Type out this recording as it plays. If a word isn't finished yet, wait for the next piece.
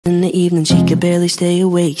the evening, she could barely stay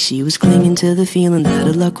awake. She was clinging to the feeling that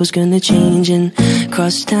her luck was gonna change. And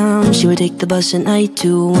across town, she would take the bus at night to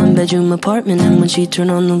a one-bedroom apartment. And when she'd turn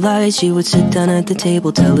on the lights, she would sit down at the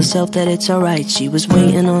table, tell herself that it's alright. She was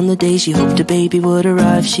waiting on the day she hoped a baby would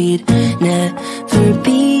arrive. She'd never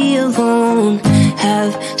be alone,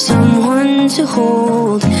 have someone to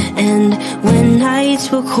hold. And when nights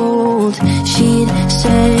were cold, she'd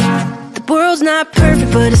say, the world's not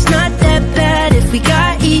perfect, but it's not that bad if we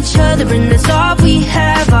got each other, and that's all we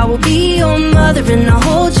have. I will be your mother and I'll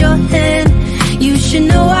hold your hand. You should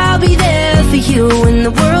know I'll be there for you when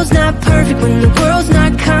the world's not perfect, when the world's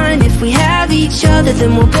not kind. If we have each other,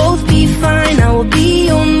 then we'll both be fine. I will be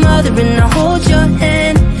your mother and I'll hold your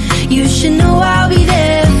hand. You should know I'll be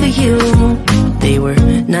there for you. They were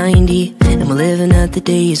 90 and were living at the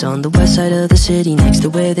days on the west side of the city, next to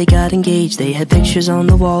where they got engaged. They had pictures on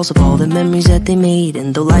the walls of all the memories that they made.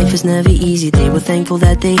 And though life is never easy, they were thankful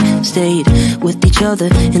that they stayed with each other.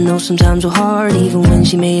 And though sometimes were hard, even when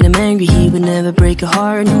she made him angry, he would never break her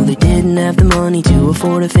heart. No, they didn't have the money to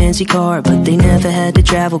afford a fancy car, but they never had to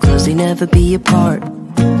travel, cause they never be apart.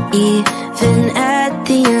 Even at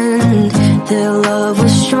the end, their love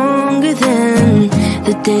was stronger than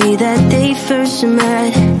the day that they first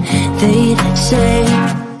met. They'd say,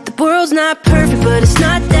 the world's not perfect, but it's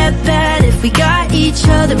not that bad if we got each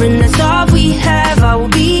other, and that's all we have. I will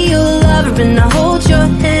be your lover and I'll hold your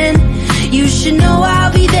hand. You should know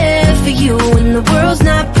I'll be there for you when the world's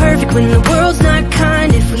not perfect, when the world's not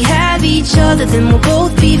kind. If we have each other, then we'll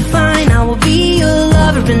both be fine. I will be your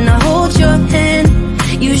lover and I'll hold your hand.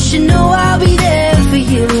 You should know I'll be there for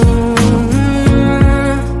you.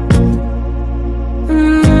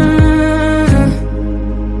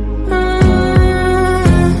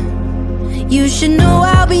 You should know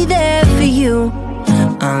I'll be there for you.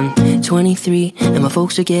 I'm 23 and my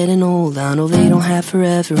folks are getting old. I know they don't have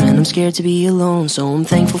forever and I'm scared to be alone. So I'm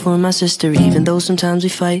thankful for my sister, even though sometimes we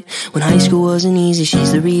fight. When high school wasn't easy,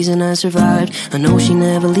 she's the reason I survived. I know she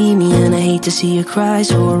never leave me and I hate to see her cry.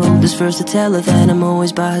 So I wrote this verse to tell her that I'm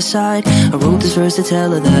always by her side. I wrote this verse to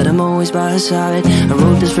tell her that I'm always by her side. I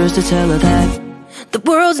wrote this verse to tell her that the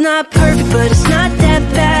world's not perfect, but it's not that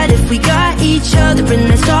bad if we got each other, and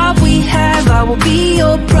that's all we have. I will be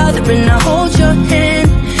your brother and I'll hold your hand.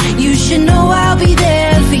 You should know I'll be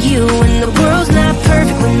there for you when the world's not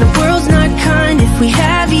perfect, when the world's not kind. If we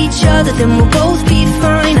have each other, then we'll both be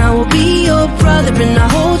fine. I will be your brother and I'll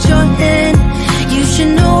hold your hand. You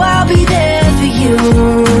should know I'll be there for you.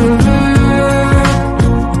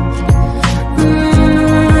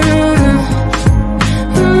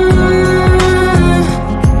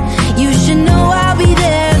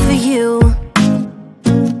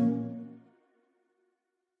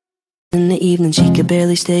 In the evening, she could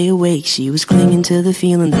barely stay awake. She was clinging to the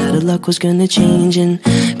feeling that her luck was gonna change. And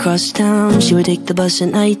across town, she would take the bus at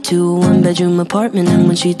night to a one-bedroom apartment. And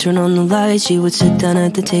when she'd turn on the lights, she would sit down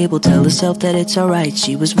at the table, tell herself that it's alright.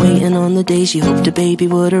 She was waiting on the day she hoped a baby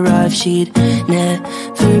would arrive. She'd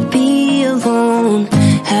never be alone,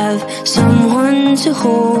 have someone to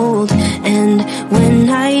hold. And when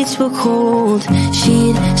nights were cold,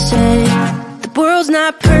 she'd say, the world's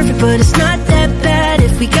not perfect, but it's not that bad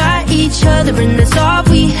if we got each other, and that's all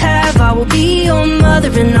we have. I will be your mother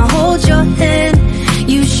and I'll hold your hand.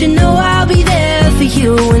 You should know I'll be there for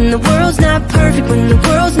you when the world's not perfect, when the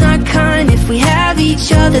world's not kind. If we have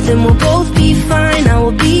each other, then we'll both be fine. I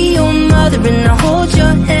will be your mother and I'll hold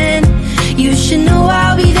your hand. You should know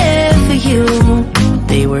I'll be there for you.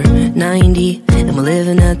 They were 90 and were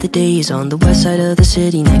living at the days on the west side of the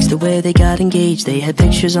city, next to where they got engaged. They had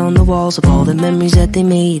pictures on the walls of all the memories that they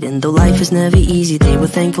made. And though life is never easy, they were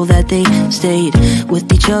thankful that they stayed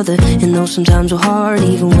with each other. And though sometimes were hard,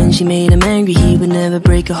 even when she made him angry, he would never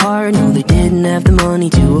break her heart. No, they didn't have the money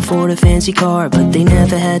to afford a fancy car, but they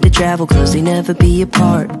never had to travel, cause they never be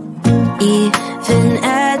apart. Even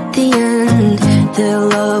at the end, their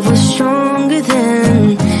love was stronger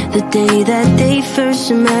than the day that they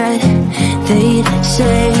first met. They'd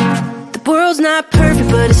say, the world's not perfect,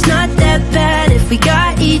 but it's not that bad if we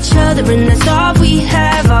got each other, and that's all we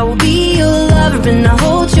have. I will be your lover and I'll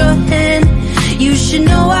hold your hand. You should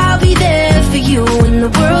know I'll be there for you when the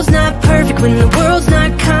world's not perfect, when the world's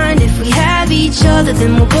not kind. If we have each other,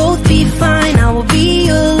 then we'll both be fine. I will be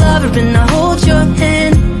your lover and I'll hold your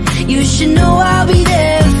hand. You should know I'll be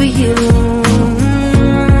there for you.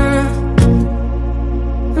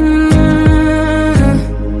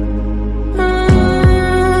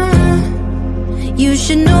 You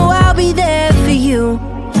should know I'll be there for you.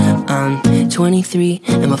 I'm 23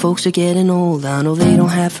 and my folks are getting old. I know they don't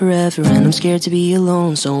have forever and I'm scared to be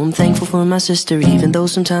alone. So I'm thankful for my sister, even though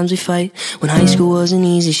sometimes we fight. When high school wasn't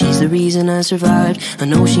easy, she's the reason I survived. I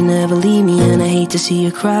know she never leave me and I hate to see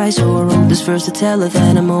her cry. So I wrote this verse to tell her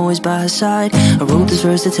that I'm always by her side. I wrote this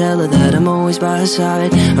verse to tell her that I'm always by her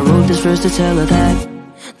side. I wrote this verse to tell her that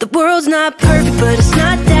the world's not perfect, but it's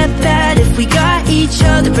not that bad. If we got each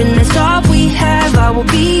other and that's all we have, I will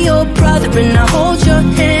be your brother and I'll hold your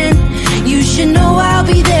hand. You should know I'll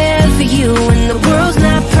be there for you. When the world's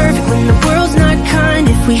not perfect, when the world's not kind,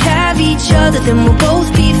 if we have each other then we'll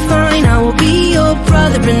both be fine. I will be your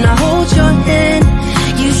brother and I'll hold your hand.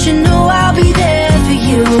 You should know I'll be there for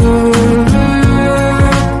you.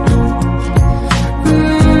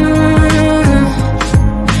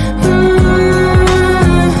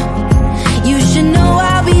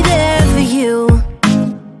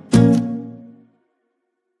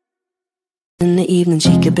 In the evening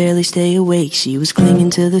she could barely stay awake. She was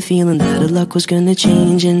clinging to the feeling that her luck was gonna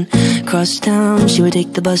change. And across town she would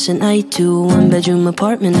take the bus at night to a one-bedroom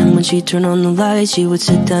apartment. And when she'd turn on the lights, she would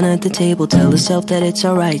sit down at the table, tell herself that it's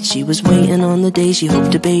alright. She was waiting on the day she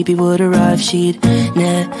hoped a baby would arrive. She'd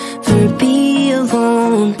never be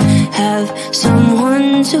alone, have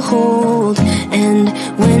someone to hold. And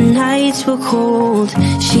when nights were cold,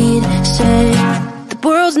 she'd say, the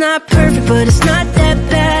world's not perfect, but it's not that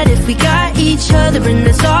bad. If we got each other and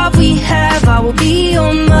that's all we have, I will be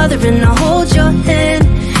your mother and I'll hold your hand.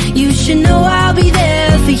 You should know I'll be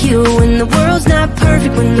there for you. When the world's not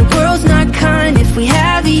perfect, when the world's not kind, if we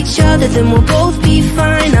have each other then we'll both be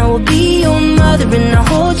fine. I will be your mother and I'll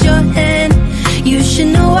hold your hand. You should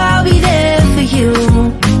know I'll be there for you.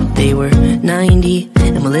 They were 90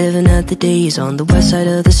 and were living out the days on the west side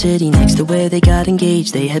of the city, next to where they got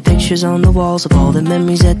engaged. They had pictures on the walls of all the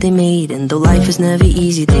memories that they made. And though life is never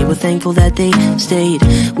easy, they were thankful that they stayed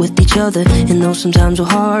with each other. And though sometimes were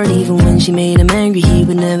hard, even when she made him angry, he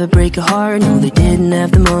would never break her heart. No, they didn't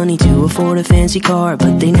have the money to afford a fancy car,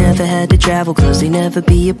 but they never had to travel cause they never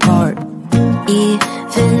be apart.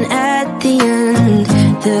 Even at the end,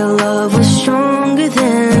 their love was stronger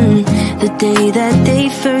than the day that they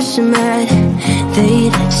first met.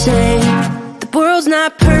 They'd say, the world's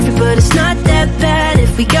not perfect, but it's not that bad.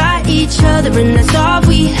 If we got each other and that's all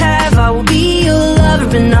we have, I will be your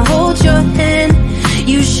lover and I'll hold your hand.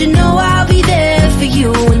 You should know I'll be there for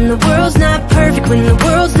you. When the world's not perfect, when the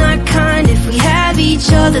world's not kind, if we have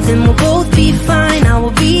each other then we'll both be fine. I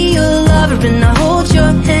will be your lover and I'll hold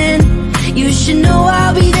your hand. You should know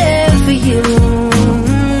I'll be there for you.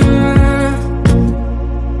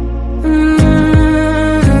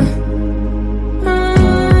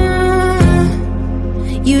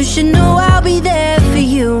 You should know I'll be there for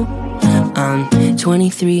you. I'm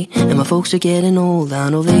 23 and my folks are getting old. I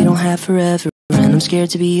know they don't have forever and I'm scared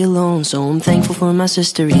to be alone. So I'm thankful for my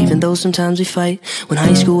sister, even though sometimes we fight. When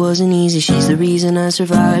high school wasn't easy, she's the reason I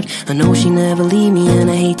survived. I know she never leave me and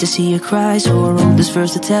I hate to see her cry. So I wrote this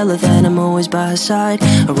verse to tell her that I'm always by her side.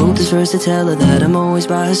 I wrote this verse to tell her that I'm always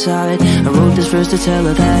by her side. I wrote this verse to tell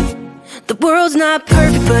her that the world's not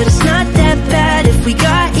perfect, but it's not that bad. If we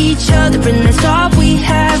got each other and that's all we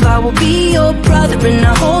have, I will be your brother and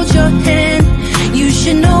I'll hold your hand. You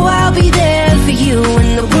should know I'll be there for you.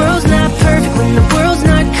 When the world's not perfect, when the world's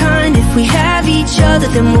not kind, if we have each other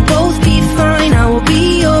then we'll both be fine. I will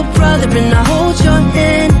be your brother and I'll hold your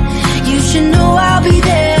hand. You should know I'll be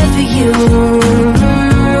there for you.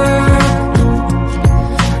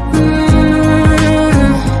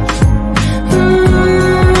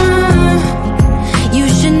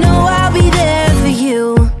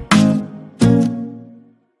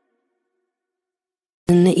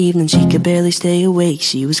 In the evening she could barely stay awake.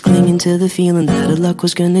 She was clinging to the feeling that her luck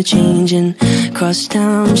was gonna change. And across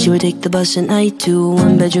town she would take the bus at night to a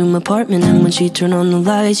one-bedroom apartment. And when she'd turn on the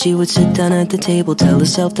lights, she would sit down at the table, tell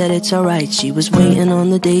herself that it's alright. She was waiting on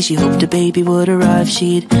the day she hoped a baby would arrive.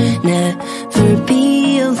 She'd never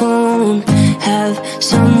be alone, have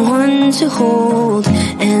someone to hold.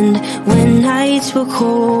 And when nights were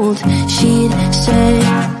cold, she'd say,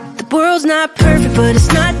 the world's not perfect, but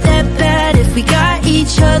it's not that bad. If we got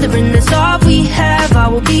each other and that's all we have, I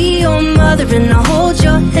will be your mother and I'll hold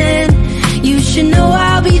your hand. You should know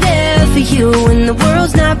I'll be there for you. When the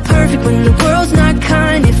world's not perfect, when the world's not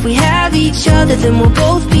kind, if we have each other then we'll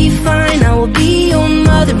both be fine. I will be your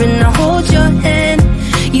mother and I'll hold your hand.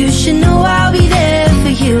 You should know I'll be there for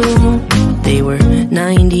you. They were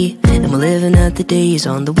 90 and were living out the days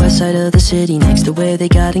on the west side of the city, next to where they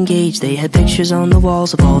got engaged. They had pictures on the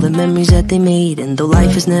walls of all the memories that they made. And though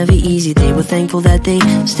life is never easy, they were thankful that they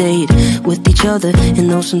stayed with each other. And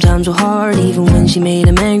though sometimes were hard, even when she made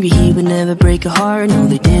him angry, he would never break her heart. No,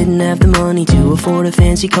 they didn't have the money to afford a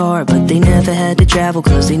fancy car, but they never had to travel,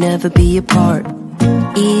 cause they never be apart.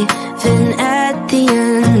 Even at the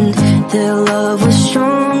end, their love was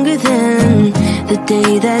stronger than the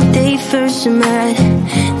day that they first met.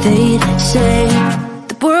 They'd say,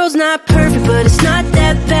 the world's not perfect, but it's not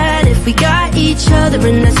that bad if we got each other,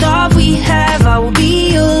 and that's all we have. I will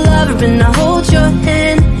be your lover and I'll hold your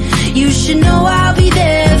hand. You should know I'll be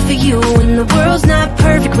there for you when the world's not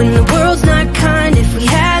perfect, when the world's not kind. If we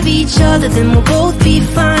have each other, then we'll both be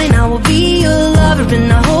fine. I will be your lover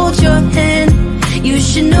and I'll hold your hand. You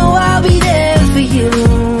should know I'll be there for you.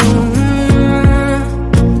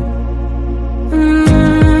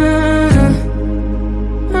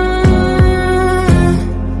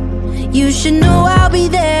 You should know I'll be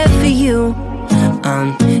there for you.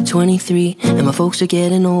 I'm 23 and my folks are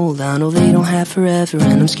getting old. I know they don't have forever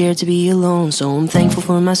and I'm scared to be alone. So I'm thankful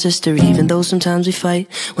for my sister, even though sometimes we fight.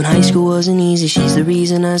 When high school wasn't easy, she's the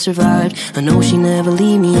reason I survived. I know she never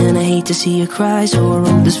leave me and I hate to see her cry. So I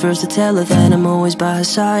wrote this verse to tell her that I'm always by her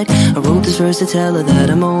side. I wrote this verse to tell her that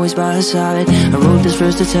I'm always by her side. I wrote this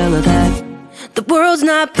verse to tell her that the world's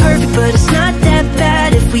not perfect, but it's not that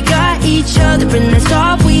bad if we got each other, and that's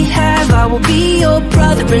all we have. I will be your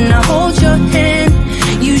brother and I'll hold your hand.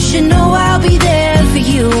 You should know I'll be there for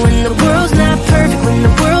you when the world's not perfect, when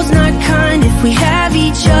the world's not kind. If we have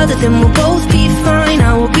each other, then we'll both be fine.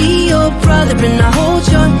 I will be your brother and I'll hold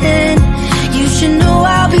your hand. You should know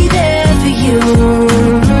I'll be there for you.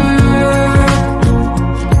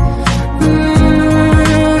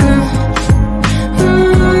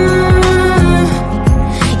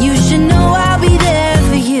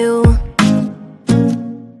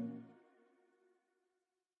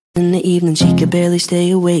 In the evening, she could barely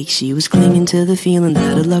stay awake. She was clinging to the feeling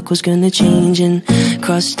that her luck was gonna change. And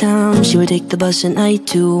across town, she would take the bus at night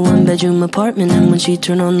to a one-bedroom apartment. And when she'd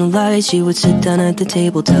turn on the lights, she would sit down at the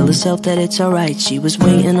table, tell herself that it's alright. She was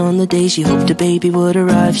waiting on the day she hoped a baby would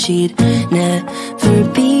arrive. She'd never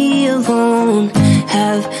be alone,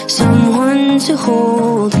 have someone to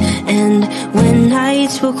hold. And when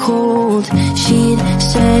nights were cold, she'd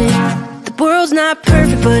say, the world's not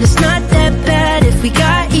perfect, but it's not that bad if we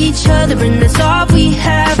got each other, and that's all we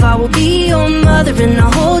have. I will be your mother and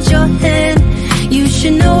I'll hold your hand. You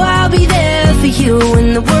should know I'll be there for you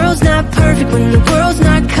when the world's not perfect, when the world's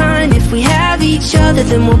not kind. If we have each other,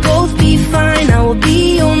 then we'll both be fine. I will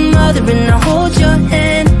be your mother and I'll hold your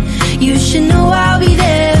hand. You should know I'll be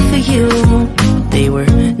there for you. They were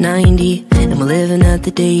 90 and were living out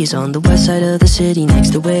the days on the west side of the city, next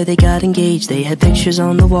to where they got engaged. They had pictures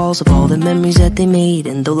on the walls of all the memories that they made.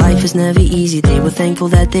 And though life is never easy, they were thankful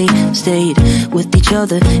that they stayed with each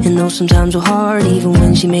other. And though sometimes were hard, even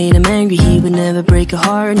when she made him angry, he would never break her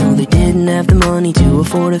heart. No, they didn't have the money to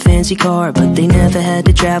afford a fancy car, but they never had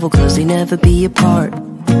to travel, cause they never be apart.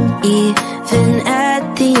 Even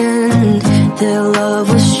at the end, their love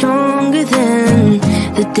was stronger than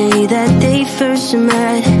the day that they first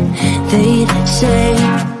met. They'd say,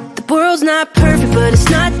 the world's not perfect, but it's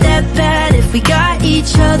not that bad if we got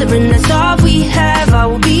each other, and that's all we have. I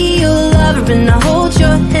will be your lover and I'll hold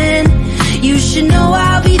your hand. You should know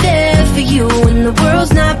I'll be there for you when the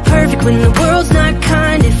world's not perfect, when the world's not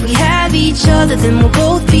kind. If we have each other, then we'll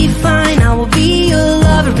both be fine. I will be your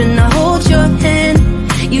lover and I'll hold your hand.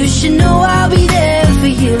 You should know I'll be there for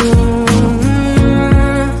you.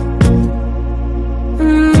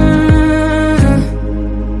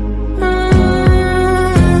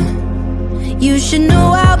 You should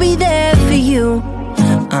know I'll be there for you.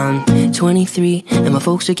 I'm 23 and my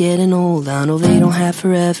folks are getting old. I know they don't have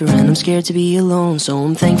forever and I'm scared to be alone. So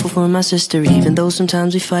I'm thankful for my sister, even though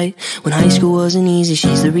sometimes we fight. When high school wasn't easy,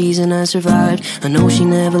 she's the reason I survived. I know she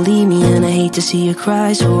never leave me and I hate to see her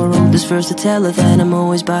cry. So I wrote this verse to tell her that I'm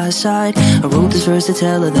always by her side. I wrote this verse to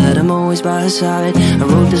tell her that I'm always by her side. I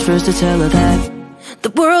wrote this verse to tell her that the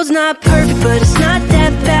world's not perfect, but it's not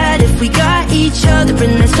that bad if we got each other,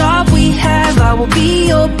 and that's all we have. I will be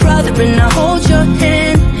your brother and I'll hold your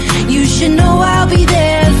hand. You should know I'll be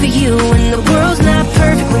there for you when the world's not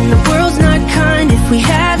perfect, when the world's not kind. If we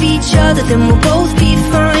have each other, then we'll both be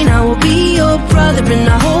fine. I will be your brother and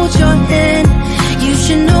I'll hold your hand. You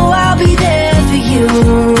should know I'll be there for you.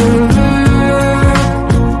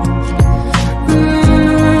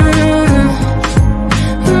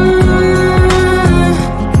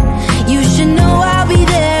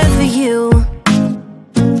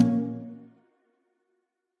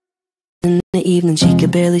 In the the evening, she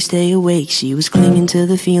could barely stay awake. She was clinging to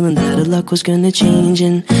the feeling that her luck was gonna change.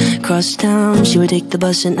 And across town, she would take the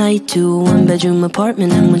bus at night to a one-bedroom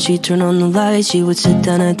apartment. And when she'd turn on the lights, she would sit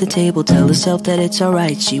down at the table, tell herself that it's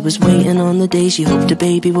alright. She was waiting on the day she hoped a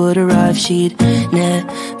baby would arrive. She'd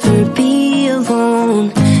never be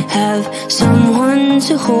alone, have someone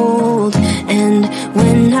to hold. And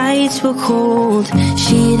when nights were cold,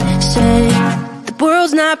 she'd say, the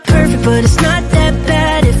world's not perfect, but it's not that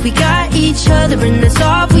bad if we got each other, and that's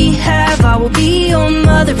all we have. I will be your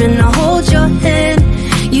mother and I'll hold your hand.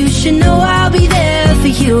 You should know I'll be there for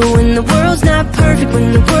you when the world's not perfect,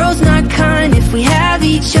 when the world's not kind. If we have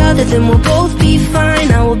each other, then we'll both be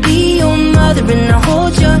fine. I will be your mother and I'll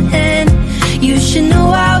hold your hand. You should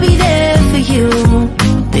know I'll be there for you.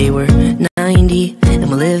 They were 90 and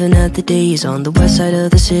were living out the days on the west side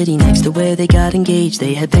of the city, next to where they got engaged.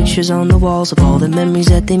 They had pictures on the walls of all the memories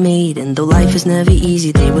that they made. And though life is never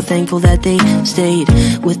easy, they were thankful that they stayed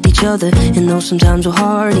with each other. And though sometimes were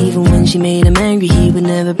hard, even when she made him angry, he would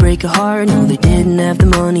never break her heart. No, they didn't have the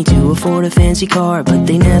money to afford a fancy car, but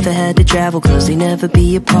they never had to travel, cause they never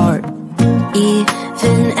be apart.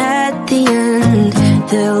 Even at the end,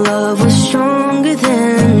 their love was stronger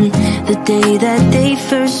than the day that they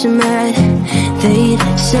first met. They'd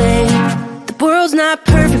say, the world's not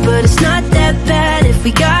perfect, but it's not that bad if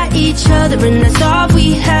we got each other, and that's all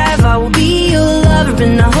we have. I will be your lover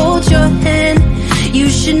and I'll hold your hand. You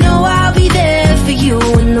should know I'll be there for you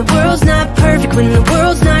when the world's not perfect, when the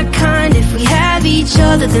world's not kind. If we have each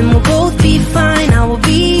other, then we'll both be fine. I will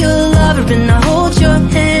be your lover and I'll hold your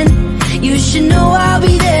hand. You should know I'll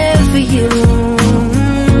be there for you.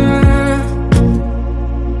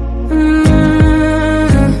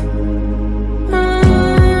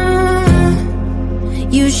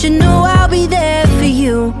 You should know I'll be there for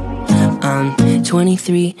you. I'm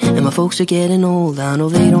 23 and my folks are getting old. I know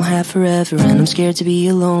they don't have forever and I'm scared to be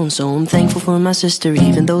alone. So I'm thankful for my sister,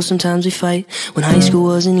 even though sometimes we fight. When high school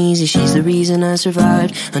wasn't easy, she's the reason I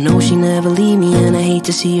survived. I know she never leave me and I hate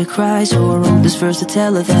to see her cry. So I wrote this verse to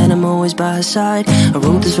tell her that I'm always by her side. I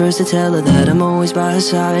wrote this verse to tell her that I'm always by her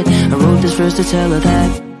side. I wrote this verse to tell her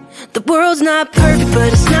that the world's not perfect,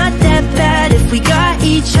 but it's not that bad if we got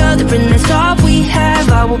each other, and that's all we have.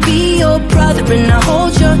 I will be your brother and I'll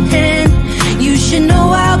hold your hand. You should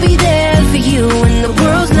know I'll be there for you when the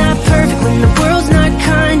world's not perfect, when the world's not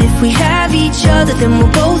kind. If we have each other, then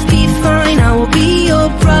we'll both be fine. I will be your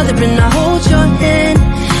brother and I'll hold your hand.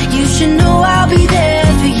 You should know I'll be there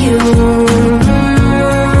for you.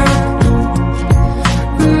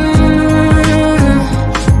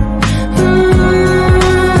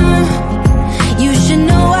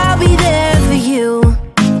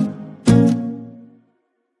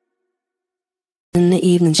 In the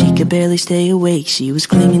evening, she could barely stay awake. She was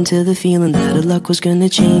clinging to the feeling that her luck was gonna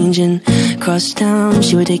change. And across town,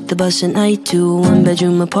 she would take the bus at night to a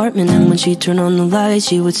one-bedroom apartment. And when she'd turn on the lights,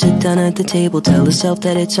 she would sit down at the table, tell herself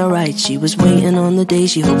that it's alright. She was waiting on the day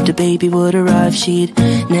she hoped a baby would arrive. She'd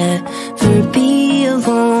never be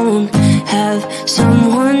alone, have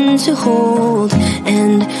someone to hold.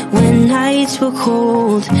 And when nights were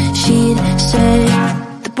cold, she'd say,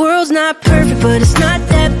 the world's not perfect, but it's not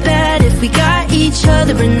that bad if we got each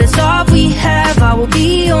other, and that's all we have. I will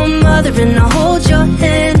be your mother and I'll hold your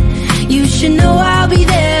hand. You should know I'll be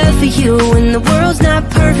there for you when the world's not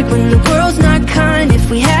perfect, when the world's not kind. If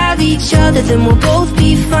we have each other, then we'll both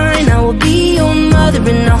be fine. I will be your mother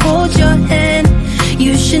and I'll hold your hand.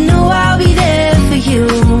 You should know I'll be there for you.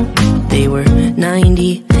 They were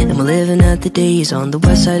 90 and were living out the days on the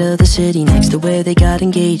west side of the city, next to where they got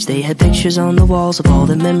engaged. They had pictures on the walls of all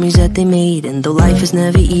the memories that they made. And though life is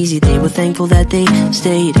never easy, they were thankful that they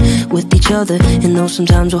stayed with each other. And though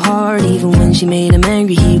sometimes were hard, even when she made him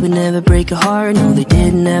angry, he would never break her heart. No, they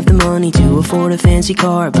didn't have the money to afford a fancy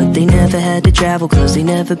car, but they never had to travel, cause they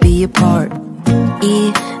never be apart.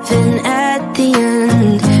 Even at the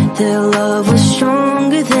end, their love was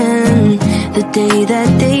stronger than the day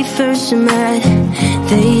that they first met.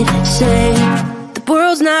 They'd say, the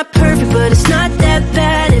world's not perfect, but it's not that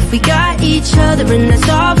bad if we got each other, and that's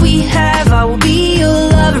all we have. I will be your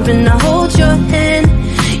lover and I'll hold your hand.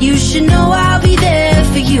 You should know I'll be there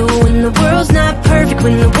for you when the world's not perfect,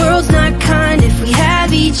 when the world's not kind. If we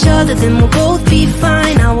have each other, then we'll both be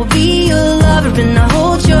fine. I will be your lover and I'll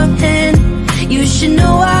hold your hand. You should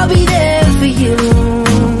know I'll be there for you.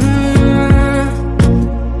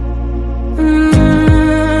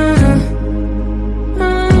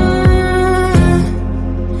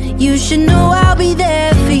 You should know I'll be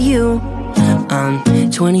there for you. I'm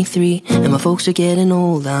 23 and my folks are getting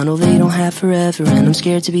old. I know they don't have forever and I'm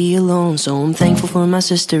scared to be alone. So I'm thankful for my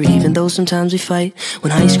sister, even though sometimes we fight.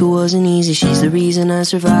 When high school wasn't easy, she's the reason I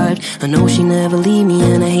survived. I know she never leave me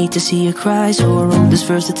and I hate to see her cry. So I wrote this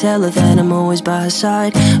verse to tell her that I'm always by her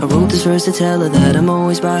side. I wrote this verse to tell her that I'm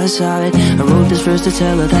always by her side. I wrote this verse to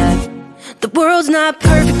tell her that the world's not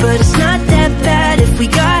perfect, but it's not that bad if we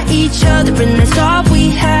got each other, and that's all we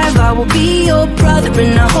have. I will be your brother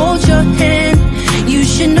and I'll hold your hand. You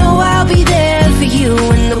should know I'll be there for you.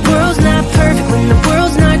 When the world's not perfect, when the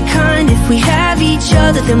world's not kind, if we have each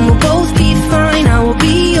other, then we'll both be fine. I will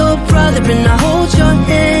be your brother and I'll hold your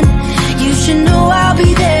hand. You should know I'll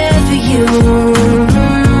be there for you.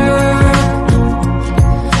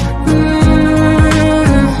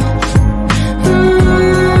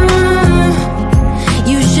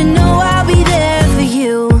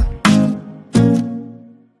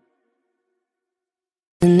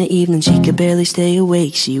 In the evening she could barely stay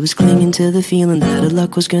awake. She was clinging to the feeling that her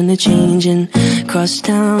luck was gonna change. And across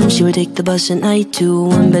town she would take the bus at night to a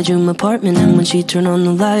one-bedroom apartment. And when she'd turn on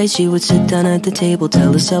the lights, she would sit down at the table,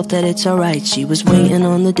 tell herself that it's alright. She was waiting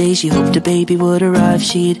on the day she hoped a baby would arrive.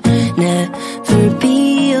 She'd never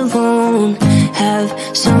be alone, have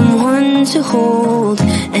someone to hold.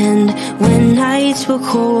 And when nights were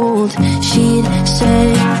cold, she'd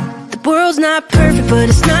say, the world's not perfect, but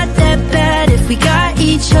it's not that bad if we got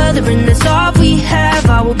each other, and that's all we have.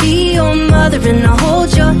 I will be your mother and I'll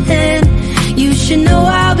hold your hand. You should know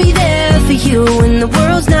I'll be there for you. When the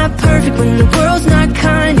world's not perfect, when the world's not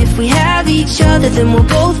kind, if we have each other, then we'll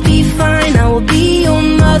both be fine. I will be your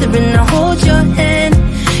mother and I'll hold your hand.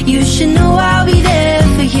 You should know I'll be there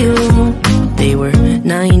for you. They were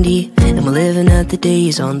 90 and we're living out the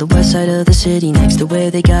days on the west side of the city, next to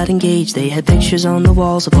where they got engaged. They had pictures on the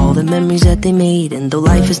walls of all the memories that they made. And though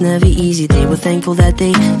life is never easy, they were thankful that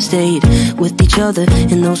they stayed with each other.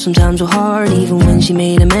 And though sometimes were hard, even when she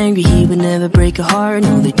made him angry, he would never break her heart.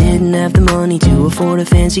 No, they didn't have the money to afford a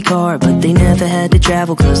fancy car, but they never had to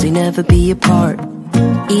travel cause they never be apart.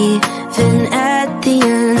 Even at the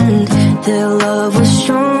end, their love was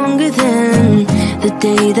stronger than the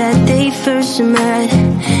day that they first met.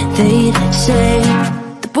 They'd say,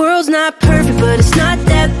 the world's not perfect, but it's not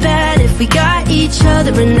that bad if we got each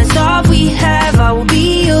other, and that's all we have. I will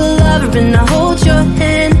be your lover and I'll hold your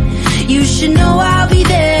hand. You should know I'll be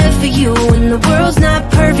there for you. When the world's not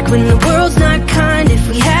perfect, when the world's not kind, if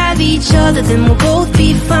we have each other, then we'll both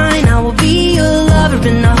be fine. I will be your lover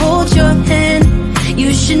and I'll hold your hand.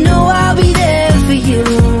 You should know I'll be there for you.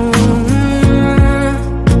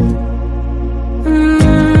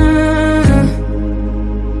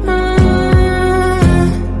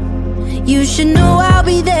 You should know I'll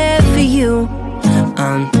be there for you.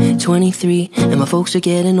 I'm 23 and my folks are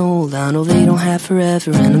getting old. I know they don't have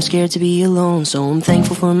forever and I'm scared to be alone. So I'm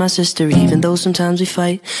thankful for my sister, even though sometimes we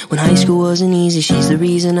fight. When high school wasn't easy, she's the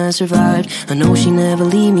reason I survived. I know she never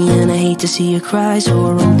leave me and I hate to see her cry. So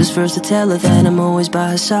I wrote this verse to tell her that I'm always by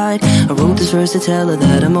her side. I wrote this verse to tell her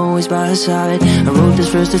that I'm always by her side. I wrote this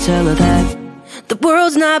verse to tell her that the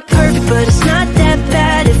world's not perfect, but it's not that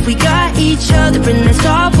bad if we got each other, and that's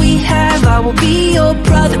all we have. I will be your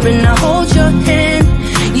brother and I'll hold your hand.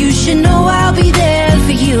 You should know I'll be there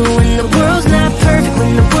for you. When the world's not perfect,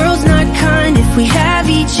 when the world's not kind, if we have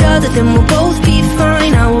each other, then we'll both be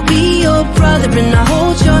fine. I will be your brother and I'll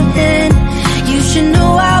hold your hand. You should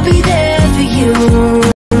know I'll be there for you.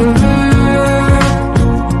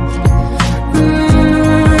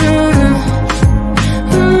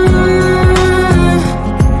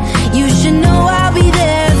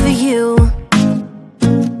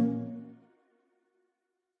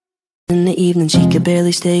 In the evening she could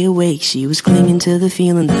barely stay awake. She was clinging to the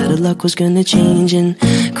feeling that her luck was gonna change. And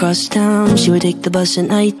across town she would take the bus at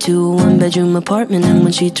night to a one-bedroom apartment. And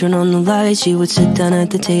when she'd turn on the lights, she would sit down at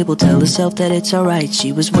the table, tell herself that it's alright.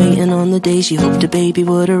 She was waiting on the day she hoped a baby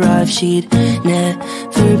would arrive. She'd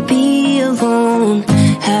never be alone,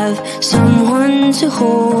 have someone to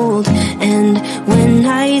hold. And when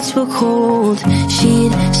nights were cold,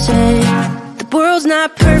 she'd say, the world's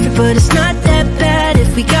not perfect, but it's not that bad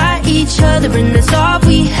if we got each other, and that's all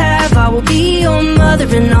we have. I will be your mother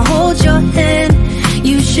and I'll hold your hand.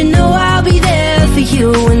 You should know I'll be there for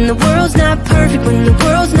you. When the world's not perfect, when the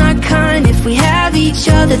world's not kind, if we have each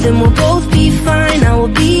other, then we'll both be fine. I will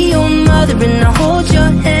be your mother and I'll hold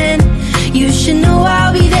your hand. You should know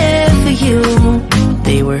I'll be there for you.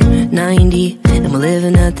 They were 90 and we're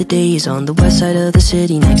living out at the days on the west side of the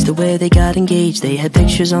city, next to where they got engaged. They had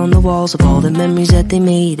pictures on the walls of all the memories that they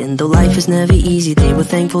made. And though life is never easy, they were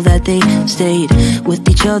thankful that they stayed with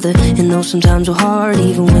each other. And though sometimes were hard,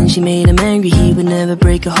 even when she made him angry, he would never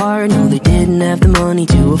break her heart. No, they didn't have the money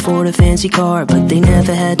to afford a fancy car, but they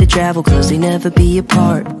never had to travel, cause they never be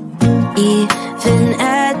apart. Even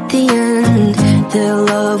at the end, their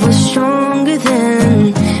love was stronger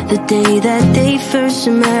than the day that they first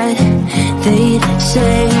met. They'd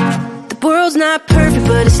say, the world's not perfect,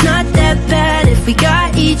 but it's not that bad if we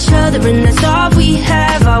got each other, and that's all we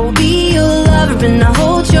have. I will be your lover and I'll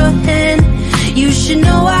hold your hand. You should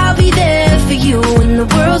know I'll be there for you when the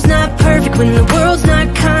world's not perfect, when the world's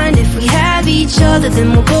not kind. If we have each other,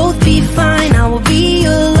 then we'll both be fine. I will be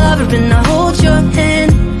your lover and I'll hold your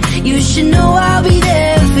hand. You should know I'll be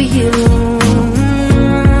there for you.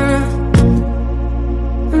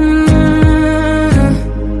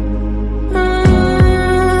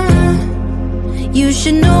 You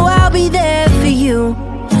should know I'll be there for you.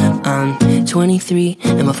 I'm 23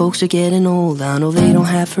 and my folks are getting old. I know they don't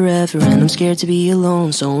have forever and I'm scared to be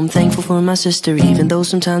alone. So I'm thankful for my sister, even though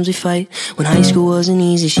sometimes we fight. When high school wasn't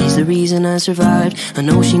easy, she's the reason I survived. I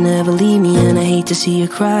know she never leave me and I hate to see her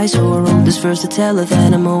cry. So I wrote this verse to tell her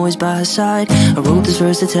that I'm always by her side. I wrote this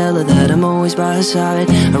verse to tell her that I'm always by her side.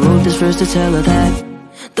 I wrote this verse to tell her that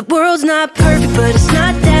the world's not perfect, but it's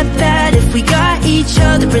not that bad if we got each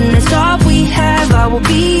other, and that's all we have. I will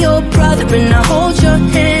be your brother and I'll hold your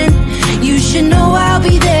hand. You should know I'll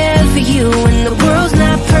be there for you when the world's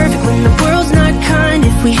not perfect, when the world's not kind.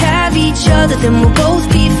 If we have each other, then we'll both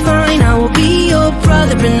be fine. I will be your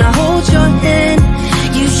brother and I'll hold your hand.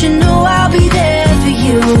 You should know I'll be there for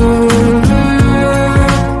you.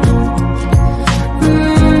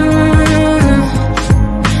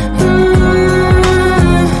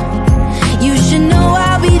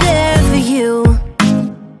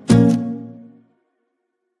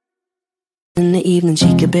 In the evening,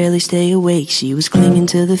 she could barely stay awake. She was clinging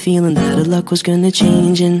to the feeling that her luck was gonna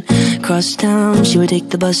change. And across town, she would take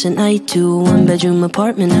the bus at night to a one-bedroom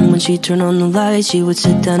apartment. And when she'd turn on the lights, she would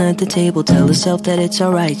sit down at the table, tell herself that it's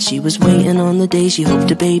alright. She was waiting on the day she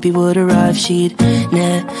hoped a baby would arrive. She'd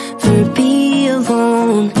never be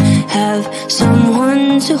alone, have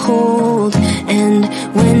someone to hold. And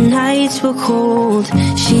when nights were cold,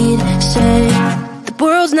 she'd say, the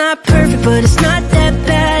world's not perfect, but it's not that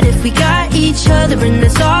bad if we got each other, and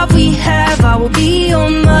that's all we have. I will be your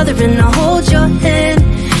mother and I'll hold your hand.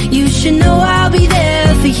 You should know I'll be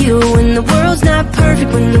there for you when the world's not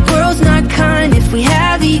perfect, when the world's not kind. If we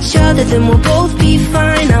have each other, then we'll both be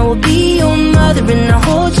fine. I will be your mother and I'll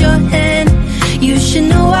hold your hand. You should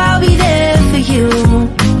know I'll be there for you.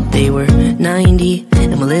 They were 90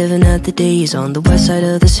 and were living at the days on the west side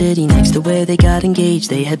of the city, next to where they got engaged.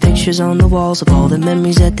 They had pictures on the walls of all the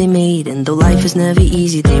memories that they made. And though life is never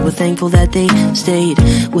easy, they were thankful that they stayed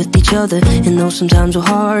with each other. And though sometimes were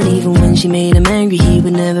hard, even when she made him angry, he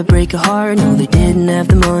would never break her heart. No, they didn't have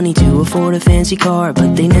the money to afford a fancy car,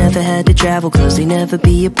 but they never had to travel, cause they never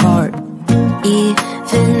be apart.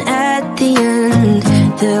 Even at the end,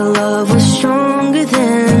 their love was stronger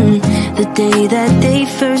than the day that they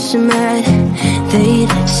first met. They'd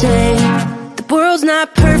say, the world's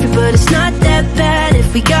not perfect, but it's not that bad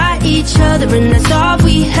if we got each other, and that's all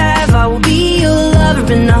we have. I will be your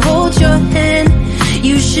lover and I'll hold your hand.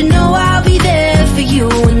 You should know I'll be there for you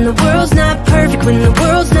when the world's not perfect, when the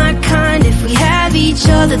world's not kind. If we have each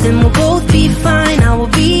other, then we'll both be fine. I will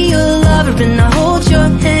be your lover and I'll hold your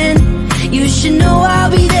hand. You should know I'll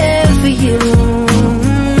be there for you.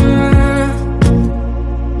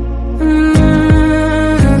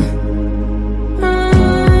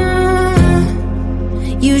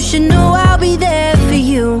 You should know I'll be there for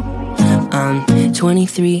you. I'm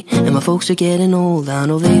 23 and my folks are getting old. I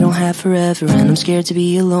know they don't have forever and I'm scared to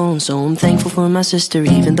be alone. So I'm thankful for my sister,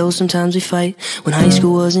 even though sometimes we fight. When high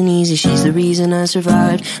school wasn't easy, she's the reason I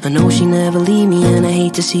survived. I know she never leave me and I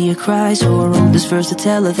hate to see her cry. So I wrote this verse to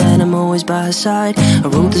tell her that I'm always by her side. I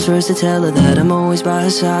wrote this verse to tell her that I'm always by her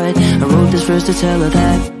side. I wrote this verse to tell her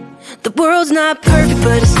that the world's not perfect,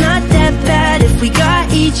 but it's not that bad if we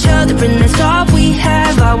got each other, and that's all we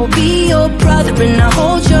have. I will be your brother and I'll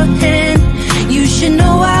hold your hand. You should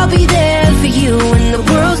know I'll be there for you when the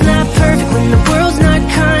world's not perfect, when the world's not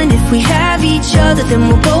kind. If we have each other, then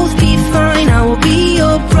we'll both be fine. I will be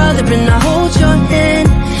your brother and I'll hold your hand.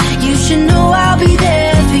 You should know I'll be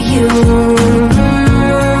there for you.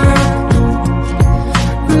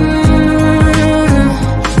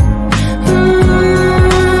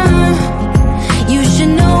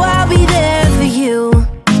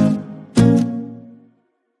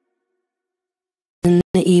 In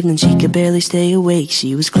the the evening, she could barely stay awake.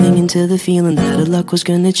 She was clinging to the feeling that her luck was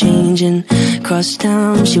gonna change. And across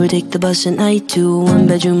town, she would take the bus at night to a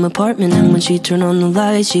one-bedroom apartment. And when she'd turn on the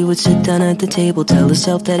light, she would sit down at the table, tell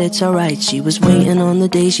herself that it's alright. She was waiting on the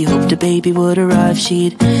day she hoped a baby would arrive.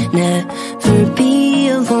 She'd never be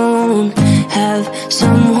alone, have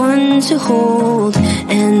someone to hold.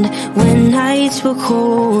 And when nights were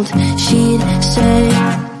cold, she'd say,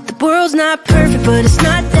 the world's not perfect, but it's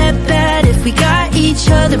not that bad if we got each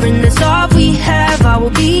other, and that's all we have. I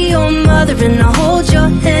will be your mother and I'll hold your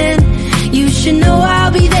hand. You should know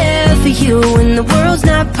I'll be there for you when the world's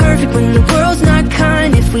not perfect, when the world's not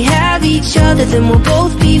kind. If we have each other, then we'll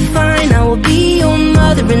both be fine. I will be your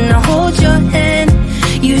mother and I'll hold your hand.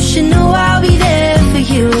 You should know I'll be there for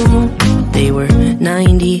you. They were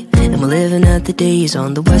 90 and were living out the days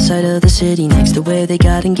on the west side of the city, next to where they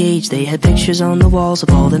got engaged. They had pictures on the walls of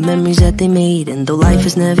all the memories that they made. And though life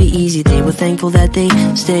is never easy, they were thankful that they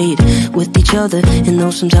stayed with each other. And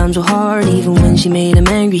though sometimes were hard, even when she made him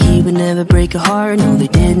angry, he would never break her heart. No, they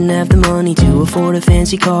didn't have the money to afford a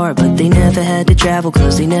fancy car, but they never had to travel,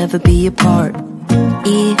 cause they never be apart.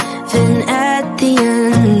 Even at the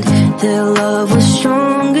end, their love was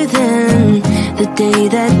stronger than the day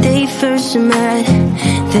that they first met.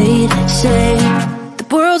 They'd say, the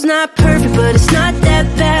world's not perfect, but it's not that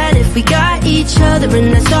bad if we got each other,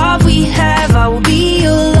 and that's all we have. I will be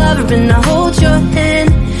your lover and I'll hold your hand.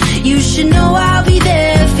 You should know I'll be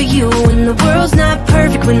there for you when the world's not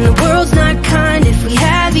perfect, when the world's not kind. If we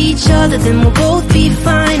have each other, then we'll both be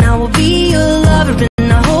fine. I will be your lover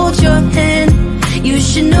and I'll hold your hand. You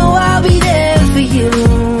should know I'll be there for you.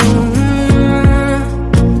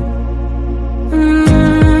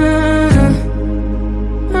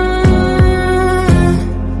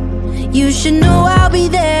 You should know I'll be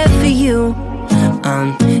there for you.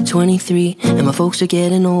 I'm 23 and my folks are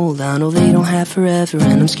getting old. I know they don't have forever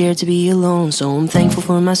and I'm scared to be alone. So I'm thankful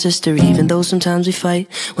for my sister, even though sometimes we fight.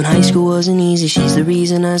 When high school wasn't easy, she's the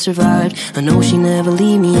reason I survived. I know she never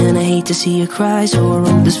leave me and I hate to see her cry. So I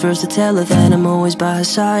wrote this verse to tell her that I'm always by her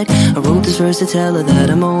side. I wrote this verse to tell her that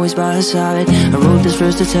I'm always by her side. I wrote this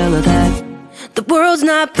verse to tell her that the world's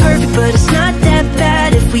not perfect, but it's not that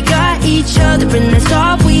bad if we got each other, and that's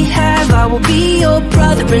all we have. I will be your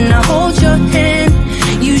brother and I'll hold your hand.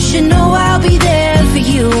 You should know I'll be there for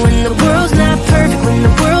you when the world's not perfect, when the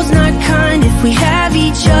world's not kind. If we have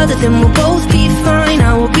each other, then we'll both be fine.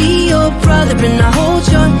 I will be your brother and I'll hold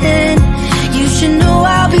your hand. You should know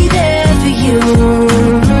I'll be there for you.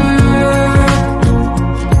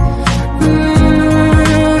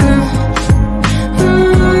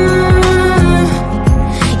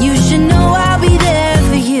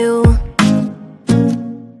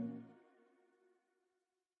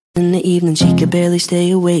 In the evening, she could barely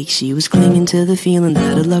stay awake. She was clinging to the feeling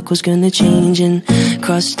that her luck was gonna change. And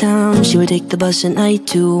across town, she would take the bus at night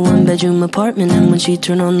to a one-bedroom apartment. And when she'd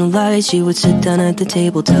turn on the light, she would sit down at the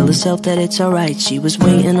table, tell herself that it's alright. She was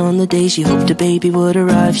waiting on the day she hoped a baby would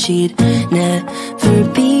arrive. She'd never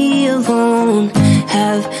be alone,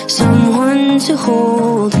 have someone to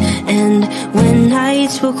hold. And when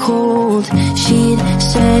nights were cold, she'd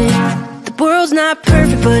say, the world's not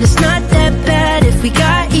perfect, but it's not that bad if we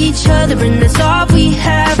got each other, and that's all we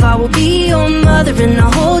have. I will be your mother and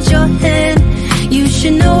I'll hold your hand. You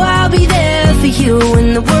should know I'll be there for you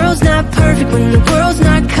when the world's not perfect, when the world's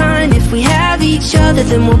not kind. If we have each other,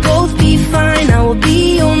 then we'll both be fine. I will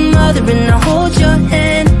be your mother and I'll hold your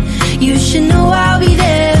hand. You should know I'll be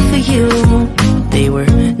there for you. They were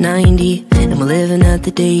 90 and were living out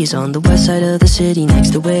the days on the west side of the city,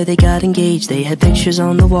 next to where they got engaged. They had pictures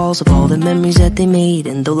on the walls of all the memories that they made.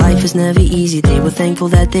 And though life is never easy, they were thankful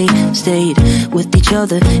that they stayed with each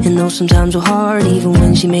other. And though sometimes were hard, even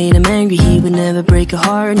when she made him angry, he would never break her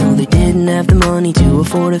heart. No, they didn't have the money to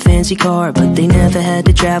afford a fancy car, but they never had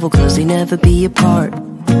to travel, cause they never be apart.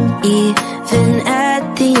 Even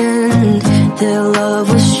at the end, their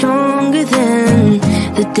love was stronger than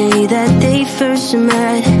the day that they first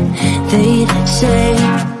met. They'd say,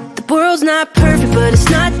 the world's not perfect, but it's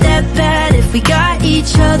not that bad if we got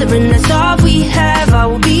each other, and that's all we have. I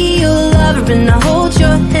will be your lover and I'll hold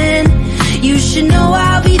your hand. You should know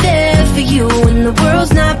I'll be there for you when the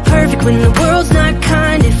world's not perfect, when the world's not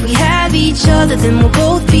kind. If we have each other, then we'll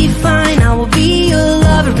both be fine. I will be your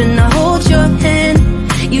lover and I'll hold your hand.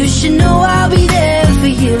 You should know I'll be there for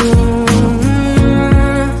you.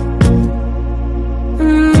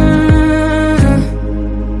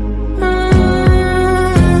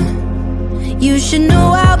 You should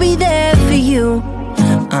know I'll be there for you.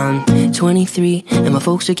 I'm 23 and my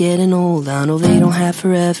folks are getting old. I know they don't have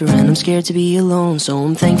forever, and I'm scared to be alone. So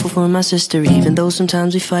I'm thankful for my sister, even though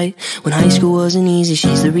sometimes we fight. When high school wasn't easy,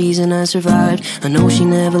 she's the reason I survived. I know she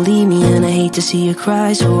never leave me, and I hate to see her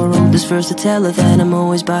cry. So I wrote this verse to tell her that I'm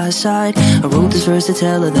always by her side. I wrote this verse to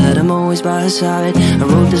tell her that I'm always by her side. I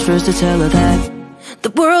wrote this verse to tell her that the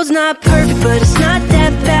world's not perfect, but it's not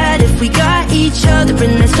that bad. If we got each other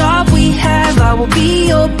and that's all we have, I will be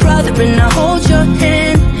your brother and I'll hold your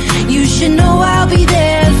hand. You should know I'll be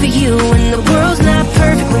there for you. When the world's not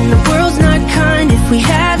perfect, when the world's not kind, if we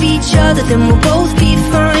have each other, then we'll both be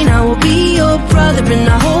fine. I will be your brother and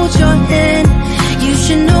I'll hold your hand. You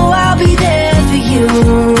should know I'll be there for you.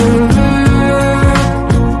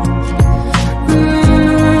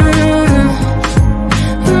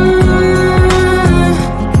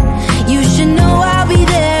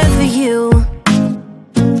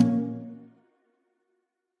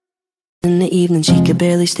 In the evening, she could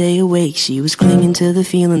barely stay awake. She was clinging to the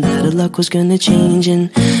feeling that her luck was gonna change.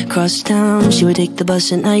 And across town, she would take the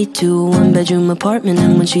bus at night to a one-bedroom apartment.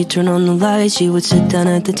 And when she'd turn on the lights, she would sit down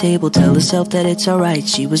at the table, tell herself that it's alright.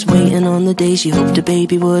 She was waiting on the day she hoped a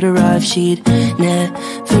baby would arrive. She'd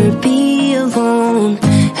never be alone,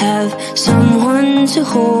 have someone to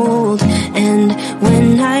hold. And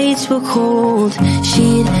when nights were cold,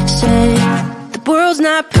 she'd say, the world's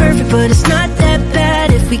not perfect, but it's not that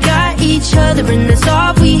bad. If we got each other and that's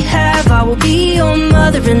all we have, I will be your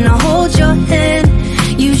mother and I'll hold your hand.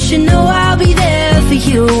 You should know I'll be there for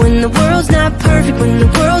you. When the world's not perfect, when the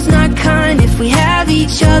world's not kind, if we have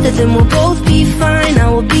each other, then we'll both be fine. I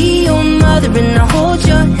will be your mother and I'll hold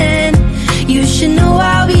your hand. You should know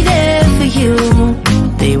I'll be there for you.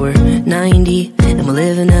 They were 90 and were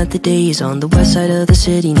living at the days on the west side of the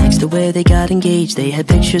city, next to where they got engaged. They had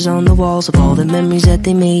pictures on the walls of all the memories that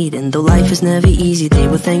they made. And though life is never easy, they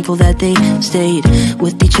were thankful that they stayed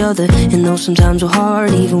with each other. And though sometimes were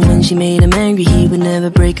hard, even when she made him angry, he would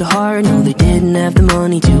never break her heart. No, they didn't have the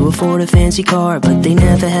money to afford a fancy car, but they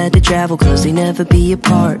never had to travel, cause they never be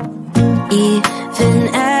apart. Even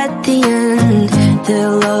at the end, their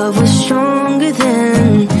love was stronger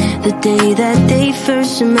than the day that they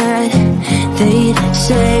first met. They'd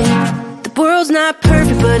say, the world's not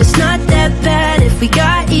perfect, but it's not that bad. If we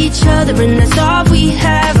got each other and that's all we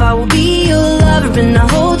have, I will be your lover and I'll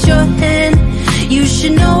hold your hand. You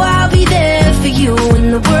should know I'll be there for you.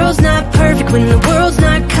 When the world's not perfect, when the world's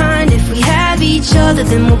not kind, if we have each other,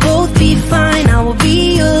 then we'll both be fine. I will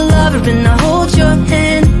be your lover and I'll hold your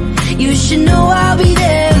hand. You should know I'll be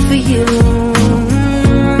there for you.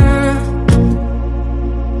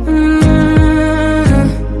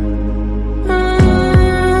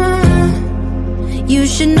 You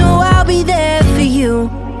should know I'll be there for you.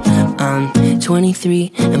 I'm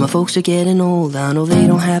 23 and my folks are getting old. I know they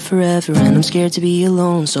don't have forever, and I'm scared to be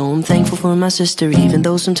alone. So I'm thankful for my sister, even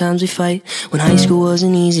though sometimes we fight. When high school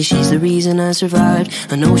wasn't easy, she's the reason I survived.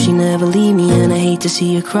 I know she never leave me, and I hate to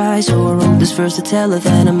see her cry. So I wrote this verse to tell her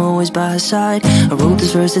that I'm always by her side. I wrote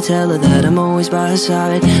this verse to tell her that I'm always by her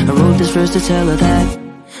side. I wrote this verse to tell her that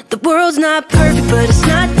the world's not perfect, but it's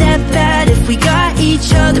not that bad. If we got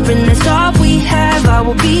each other and that's all we have, I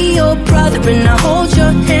will be your brother and I'll hold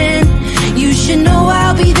your hand. You should know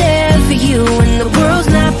I'll be there for you. When the world's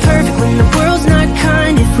not perfect, when the world's not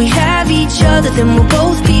kind, if we have each other, then we'll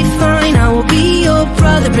both be fine. I will be your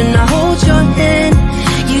brother and I'll hold your hand.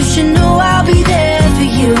 You should know I'll be there for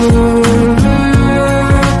you.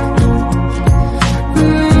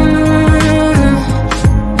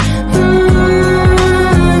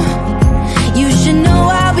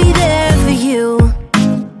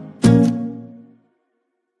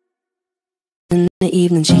 In the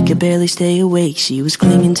evening, she could barely stay awake. She was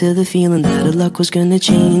clinging to the feeling that her luck was gonna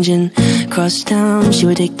change. And across town, she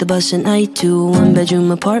would take the bus at night to a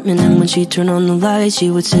one-bedroom apartment. And when she'd turn on the lights, she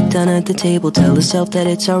would sit down at the table, tell herself that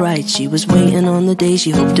it's alright. She was waiting on the day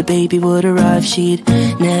she hoped a baby would arrive. She'd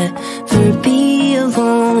never be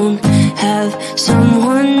alone, have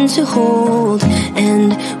someone to hold.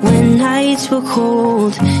 And when nights were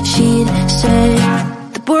cold, she'd say,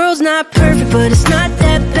 the world's not perfect, but it's not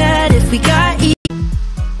that bad. If we got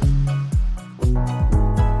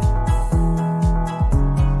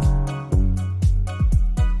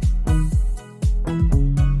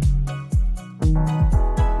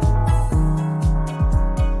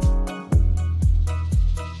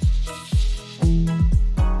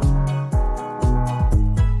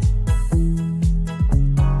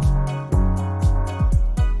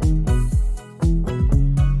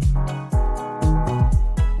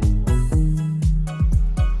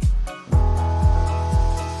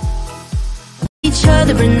each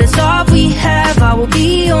other and that's all we have, I will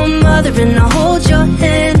be your mother and I'll hold your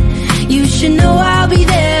hand. You should know I'll be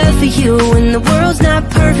there for you. When the world's not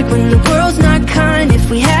perfect, when the world's not kind, if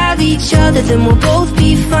we have each other, then we'll both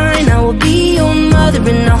be fine. I will be your mother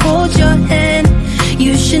and I'll hold your hand.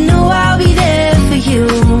 You should know I'll be there for you.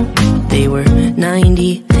 They were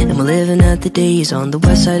 90 and we're living at the days on the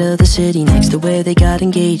west side of the city, next to where they got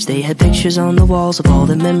engaged. They had pictures on the walls of all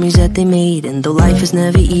the memories that they made. And though life is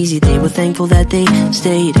never easy, they were thankful that they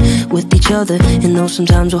stayed with each other. And though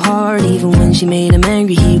sometimes were hard, even when she made him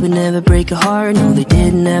angry, he would never break her heart. No, they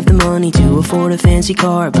didn't have the money to afford a fancy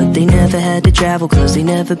car, but they never had to travel, cause they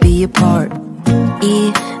never be apart.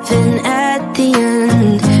 Even at the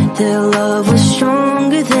end, their love was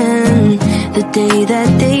stronger than the day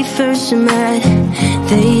that they first met.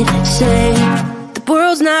 They'd say, the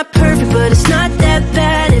world's not perfect, but it's not that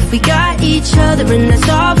bad if we got each other, and that's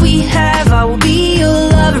all we have. I will be your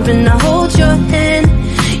lover and I'll hold your hand.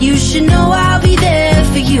 You should know I'll be there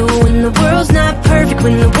for you. When the world's not perfect,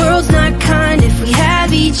 when the world's not kind, if we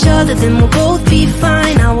have each other, then we'll both be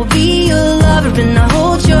fine. I will be your lover and I'll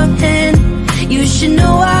hold your hand. You should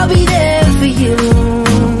know I'll be there for you.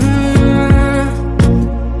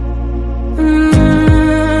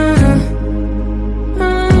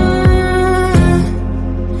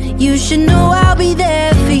 You should know I'll be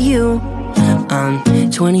there for you. I'm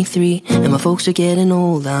 23 and my folks are getting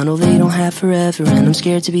old. I know they don't have forever and I'm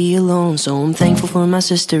scared to be alone. So I'm thankful for my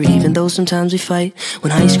sister, even though sometimes we fight.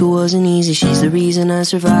 When high school wasn't easy, she's the reason I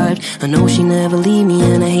survived. I know she never leave me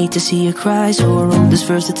and I hate to see her cry. So I wrote this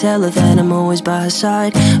verse to tell her that I'm always by her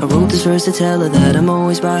side. I wrote this verse to tell her that I'm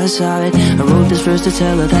always by her side. I wrote this verse to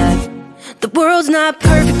tell her that the world's not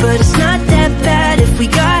perfect, but it's not that bad if we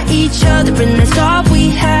got each other, and that's all we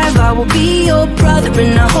have. I will be your brother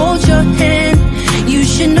and I'll hold your hand. You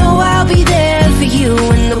should know I'll be there for you.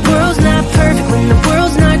 When the world's not perfect, when the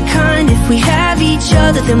world's not kind, if we have each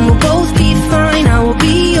other, then we'll both be fine. I will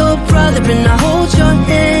be your brother and I'll hold your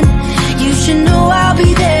hand. You should know I'll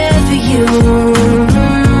be there for you.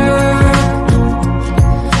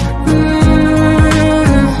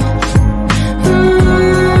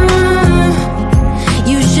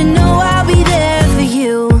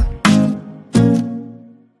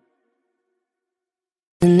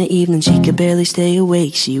 In the evening she could barely stay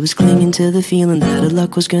awake. She was clinging to the feeling that her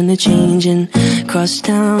luck was gonna change. And across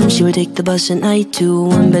town she would take the bus at night to a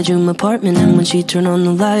one-bedroom apartment. And when she'd turn on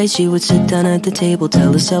the lights, she would sit down at the table,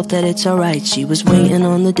 tell herself that it's alright. She was waiting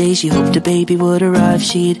on the day she hoped a baby would arrive.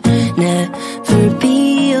 She'd never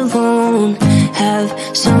be alone, have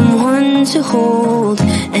someone to hold.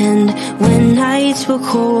 And when nights were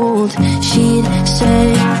cold, she'd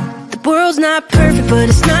say, the world's not perfect, but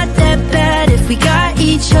it's not that bad if we got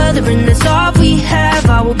each other, and that's all we have.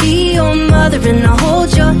 I will be your mother and I'll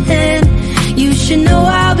hold your hand. You should know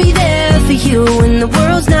I'll be there for you. When the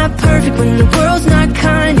world's not perfect, when the world's not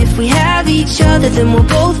kind, if we have each other, then we'll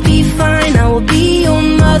both be fine. I will be your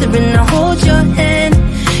mother and I'll hold your hand.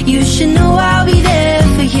 You should know I'll be there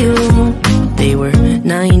for you. They were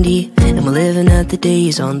 90 and we're living at the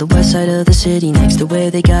days on the west side of the city, next to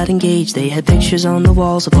where they got engaged. They had pictures on the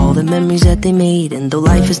walls of all the memories that they made. And though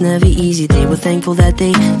life is never easy, they were thankful that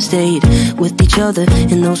they stayed with each other.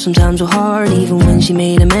 And though sometimes were hard, even when she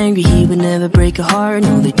made him angry, he would never break her heart.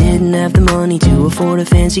 No, they didn't have the money to afford a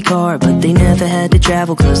fancy car, but they never had to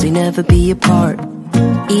travel, cause they never be apart.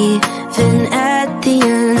 Even at the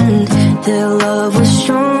end, their love was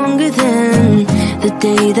stronger than the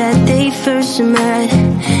day that they first met.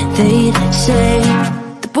 They'd say,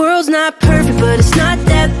 the world's not perfect, but it's not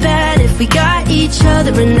that bad if we got each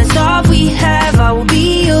other, and that's all we have. I will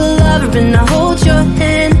be your lover and I'll hold your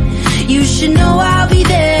hand. You should know I'll be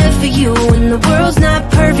there for you. When the world's not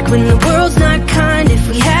perfect, when the world's not kind, if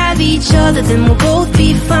we have each other, then we'll both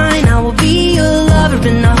be fine. I will be your lover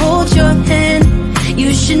and I'll hold your hand.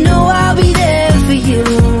 You should know I'll be there for you.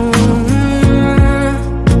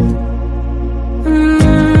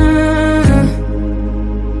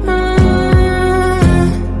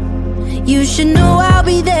 You should know I'll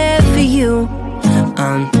be there for you.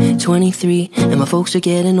 I'm 23 and my folks are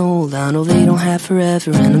getting old. I know they don't have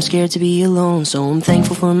forever and I'm scared to be alone. So I'm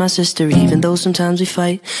thankful for my sister, even though sometimes we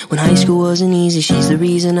fight. When high school wasn't easy, she's the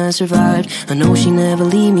reason I survived. I know she never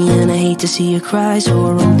leave me and I hate to see her cry. So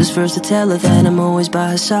I wrote this verse to tell her that I'm always by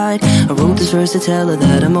her side. I wrote this verse to tell her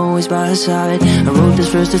that I'm always by her side. I wrote this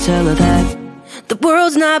verse to tell her that the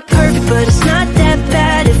world's not perfect, but it's not that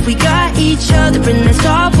bad if we got each other, and that's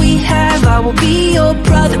all we have. I will be your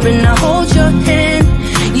brother and I'll hold your hand.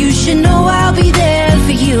 You should know I'll be there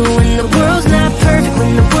for you. When the world's not perfect,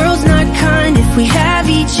 when the world's not kind, if we have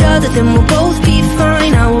each other, then we'll both be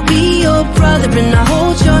fine. I will be your brother and I'll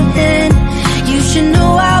hold your hand. You should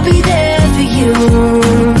know I'll be there for you.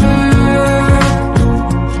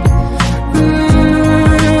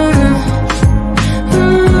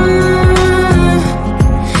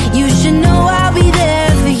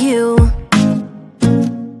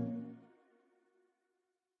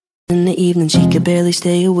 evening, she could barely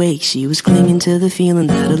stay awake. She was clinging to the feeling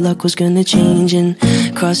that her luck was gonna change. And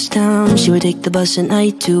across town, she would take the bus at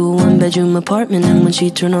night to a one-bedroom apartment. And when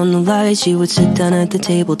she'd turn on the lights, she would sit down at the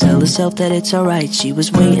table, tell herself that it's alright. She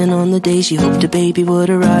was waiting on the day she hoped a baby would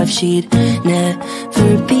arrive. She'd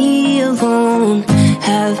never be alone,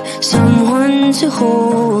 have someone to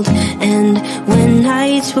hold. And when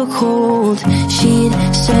nights were cold, she'd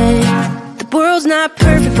say, the world's not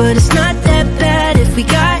perfect, but it's not that bad if we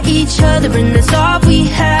got each other, and that's all we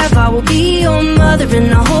have. I will be your mother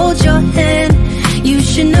and I'll hold your hand. You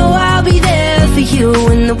should know I'll be there for you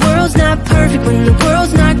when the world's not perfect, when the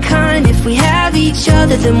world's not kind. If we have each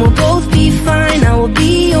other, then we'll both be fine. I will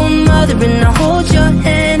be your mother and I'll hold your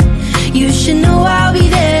hand. You should know I'll be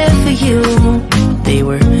there for you. They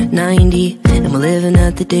were 90 and were living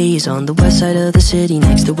out the days on the west side of the city,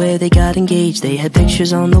 next to where they got engaged. They had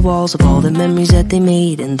pictures on the walls of all the memories that they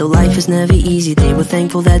made. And though life is never easy, they were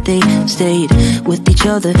thankful that they stayed with each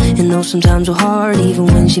other. And though sometimes were hard, even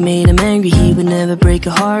when she made him angry, he would never break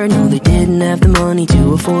her heart. No, they didn't have the money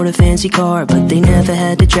to afford a fancy car, but they never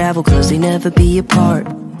had to travel, cause they never be apart.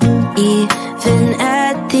 Even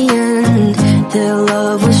at the end, their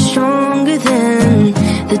love was stronger than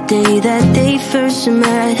the day that they first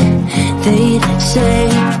met. They'd say,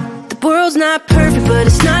 the world's not perfect, but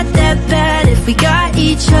it's not that bad if we got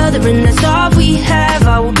each other, and that's all we have.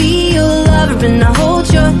 I will be your lover and I'll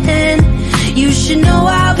hold your hand. You should know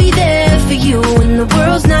I'll be there for you when the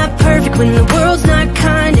world's not perfect, when the world's not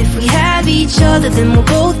kind. If we have each other, then we'll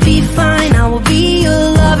both be fine. I will be your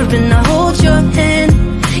lover and I'll hold your hand.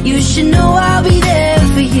 You should know I'll be there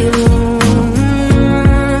for you.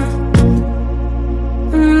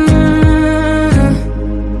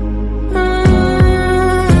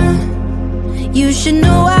 You should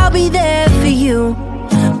know I'll be there for you.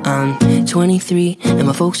 I'm 23 and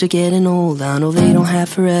my folks are getting old. I know they don't have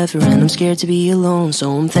forever and I'm scared to be alone.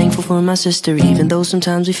 So I'm thankful for my sister, even though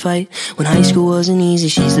sometimes we fight. When high school wasn't easy,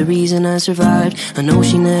 she's the reason I survived. I know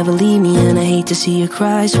she never leave me and I hate to see her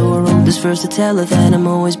cry. So I wrote this verse to tell her that I'm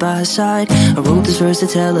always by her side. I wrote this verse to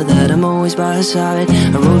tell her that I'm always by her side.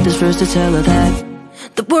 I wrote this verse to tell her that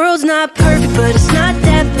the world's not perfect, but it's not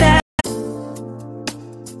that bad.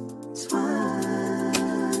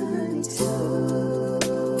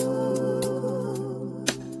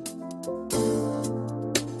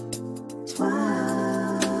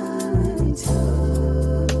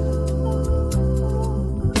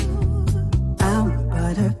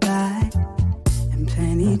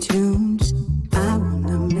 Tunes. I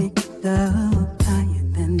wanna make love higher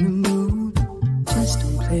than the moon. Just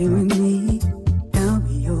don't play with me, I'll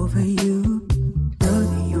be over you. You're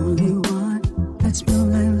the only one, let's move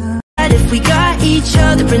like love. If we got each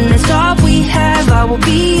other and that's all we have, I will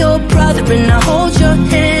be your brother and I'll hold your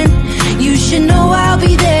hand. You should know I'll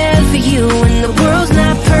be there for you when the world's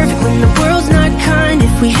not perfect, when the world's not kind.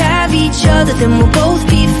 If we have each other, then we'll both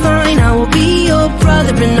be fine. I will be your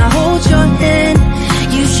brother and I'll hold your hand.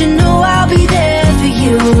 You should know I'll be there for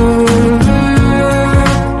you.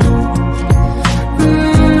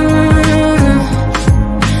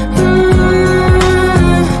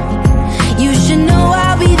 You should know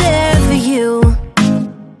I'll be there for you.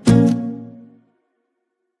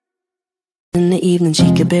 In the evening,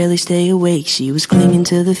 she could barely stay awake. She was clinging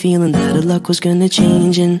to the feeling that her luck was gonna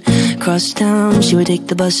change. And across town, she would take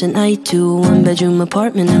the bus at night to a one-bedroom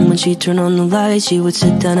apartment. And when she'd turn on the lights, she would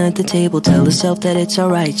sit down at the table, tell herself that it's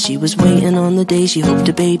alright. She was waiting on the day she hoped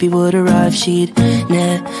a baby would arrive. She'd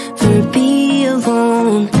never be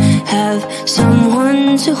alone, have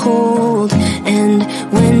someone to hold. And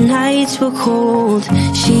when nights were cold,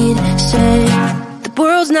 she'd say, the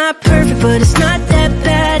world's not perfect, but it's not that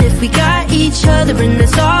bad if we got each other, and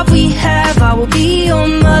that's all we have. I will be your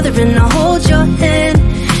mother and I'll hold your hand.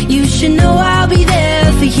 You should know I'll be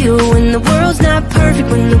there for you when the world's not perfect,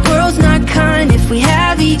 when the world's not kind. If we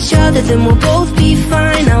have each other, then we'll both be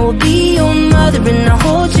fine. I will be your mother and I'll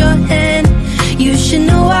hold your hand. You should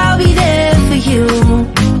know I'll be there for you.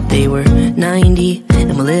 They were 90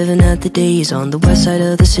 and were living out the days on the west side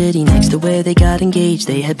of the city, next to where they got engaged.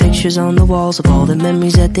 They had pictures on the walls of all the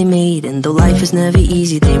memories that they made. And though life is never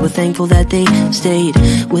easy, they were thankful that they stayed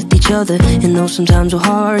with each other. And though sometimes were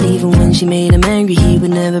hard, even when she made him angry, he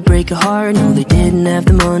would never break her heart. No, they didn't have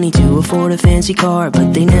the money to afford a fancy car,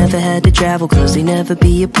 but they never had to travel, cause they never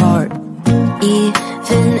be apart.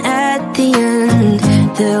 Even at the end,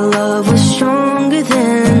 their love was stronger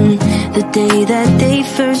than the day that they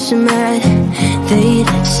first met. They'd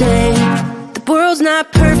say, the world's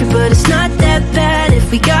not perfect, but it's not that bad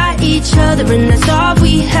if we got each other, and that's all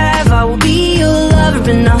we have. I will be your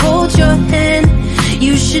lover and I'll hold your hand.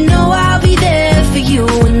 You should know I'll be there for for you.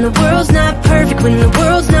 When the world's not perfect, when the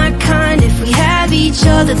world's not kind, if we have each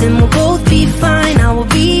other, then we'll both be fine. I will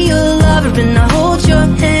be your lover and I'll hold your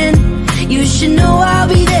hand. You should know I'll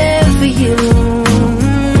be there for you.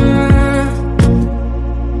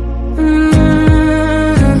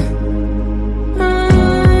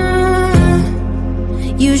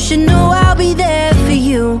 You should know I'll be there for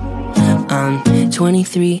you. I'm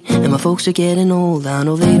 23 and my folks are getting old. I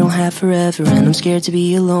know they don't have forever and I'm scared to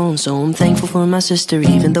be alone. So I'm thankful for my sister,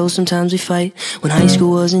 even though sometimes we fight. When high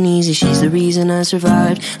school wasn't easy, she's the reason I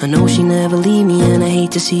survived. I know she never leave me and I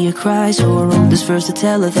hate to see her cry. So I wrote this verse to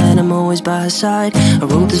tell her that I'm always by her side. I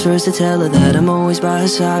wrote this verse to tell her that I'm always by her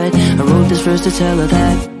side. I wrote this verse to tell her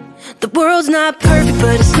that the world's not perfect,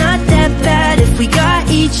 but it's not that bad. If we got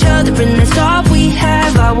each other and that's all we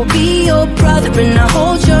have, I will be your brother and I'll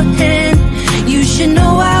hold your hand. You should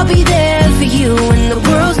know I'll be there for you. When the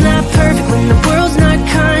world's not perfect, when the world's not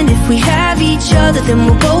kind, if we have each other, then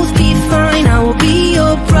we'll both be fine. I will be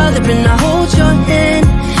your brother and I'll hold your hand.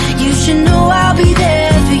 You should know I'll be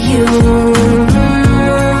there for you.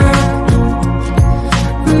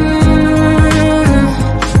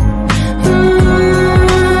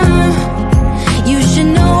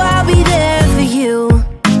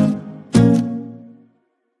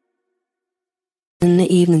 In the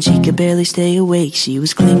evening she could barely stay awake. She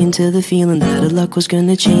was clinging to the feeling that her luck was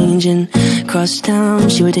gonna change. And across town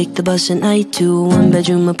she would take the bus at night to a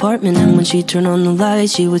one-bedroom apartment. And when she'd turn on the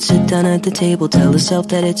lights, she would sit down at the table, tell herself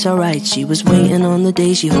that it's alright. She was waiting on the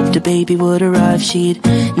day she hoped a baby would arrive. She'd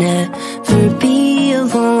never be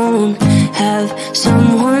alone, have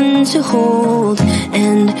someone to hold.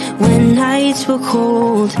 And when nights were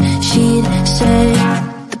cold, she'd say,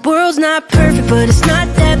 the world's not perfect, but it's not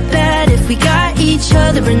that bad. If we got each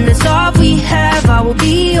other and that's all we have, I will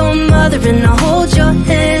be your mother and I'll hold your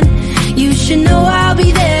hand. You should know I'll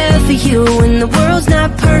be there for you. When the world's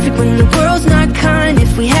not perfect, when the world's not kind,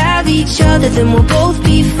 if we have each other, then we'll both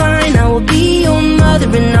be fine. I will be your mother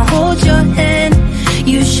and I'll hold your hand.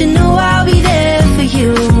 You should know I'll be there for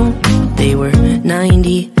you. They were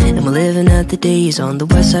 90 and we're living out the days on the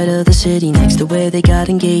west side of the city, next to where they got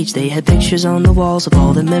engaged. They had pictures on the walls of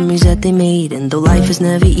all the memories that they made. And though life is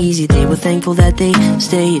never easy, they were thankful that they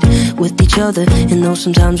stayed with each other. And though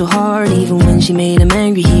sometimes were hard, even when she made him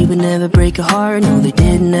angry, he would never break her heart. No, they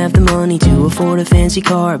didn't have the money to afford a fancy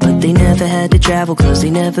car, but they never had to travel cause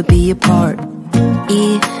they never be apart.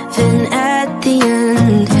 Even at the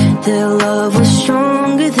end, their love was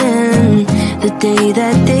stronger than the day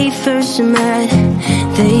that they first met.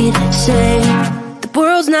 They'd say, the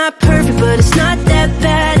world's not perfect, but it's not that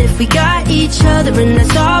bad. If we got each other and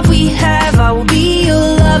that's all we have, I will be your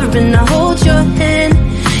lover and I'll hold your hand.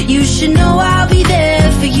 You should know I'll be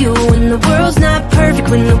there for you. When the world's not perfect,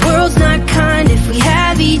 when the world's not kind, if we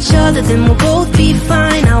have each other, then we'll both be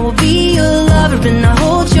fine. I will be your lover and I'll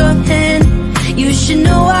hold your hand. You should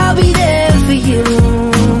know I'll be there for you.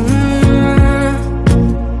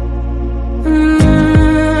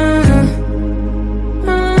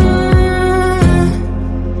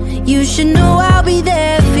 You should know I'll be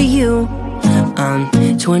there for you. I'm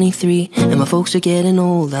 23 and my folks are getting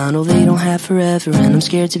old. I know they don't have forever and I'm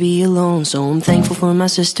scared to be alone. So I'm thankful for my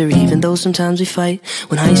sister, even though sometimes we fight.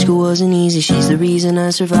 When high school wasn't easy, she's the reason I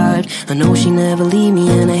survived. I know she never leave me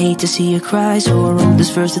and I hate to see her cry. So I wrote this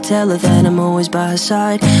verse to tell her that I'm always by her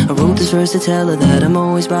side. I wrote this verse to tell her that I'm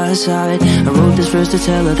always by her side. I wrote this verse to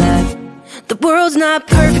tell her that the world's not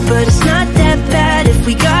perfect, but it's not that bad. If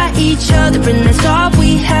we got each other and that's all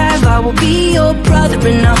we have, I will be your brother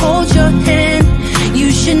and I'll hold your hand. You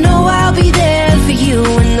should know I'll be there for you.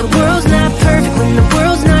 When the world's not perfect, when the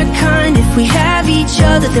world's not kind, if we have each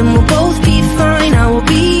other, then we'll both be fine. I will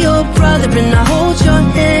be your brother and I'll hold your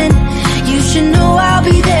hand. You should know I'll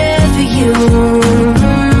be there for you.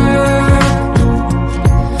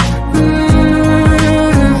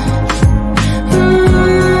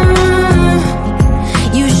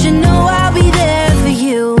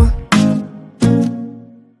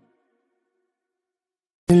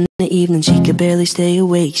 In the evening she could barely stay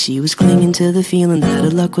awake. She was clinging to the feeling that her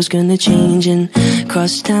luck was gonna change. And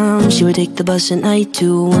across town she would take the bus at night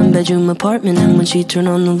to a one-bedroom apartment. And when she'd turn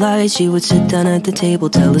on the lights, she would sit down at the table,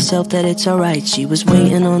 tell herself that it's alright. She was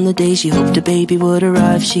waiting on the day she hoped a baby would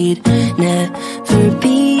arrive. She'd never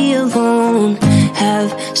be alone,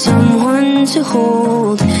 have someone to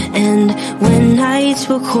hold. And when nights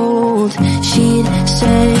were cold, she'd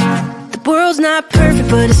say, the world's not perfect,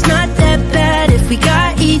 but it's not that bad. If we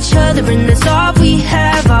got each other and that's all we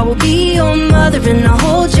have, I will be your mother and I'll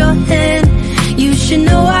hold your hand. You should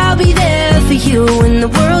know I'll be there for you. When the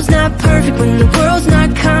world's not perfect, when the world's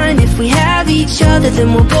not kind, if we have each other,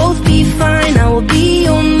 then we'll both be fine. I will be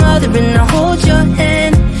your mother and I'll hold your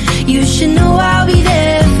hand. You should know I'll be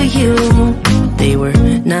there for you. They were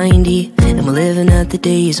 90 and we're living at the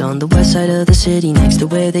days on the west side of the city, next to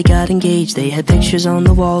where they got engaged. They had pictures on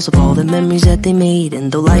the walls of all the memories that they made.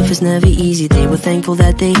 And though life is never easy, they were thankful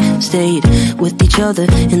that they stayed with each other.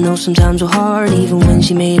 And though sometimes were hard, even when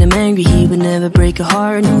she made him angry, he would never break her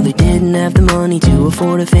heart. No, they didn't have the money to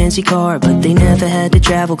afford a fancy car, but they never had to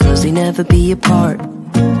travel, cause they never be apart.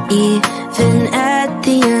 Even at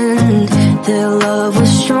the end, their love was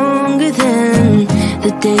stronger than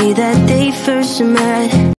the day that they first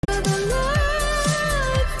met.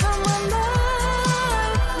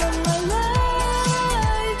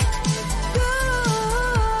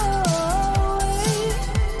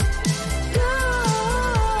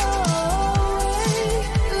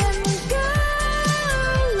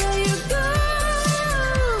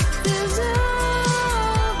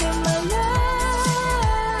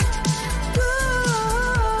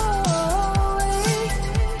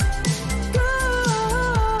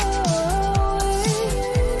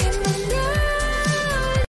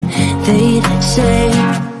 They'd say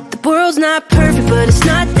the world's not perfect, but it's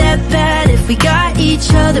not that bad if we got each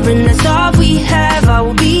other and that's all we have. I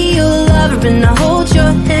will be your lover and I'll hold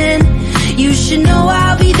your hand. You should know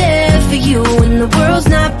I'll be there for you when the world's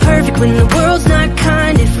not perfect, when the world's not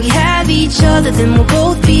kind. If we have each other, then we'll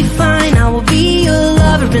both be fine. I will be your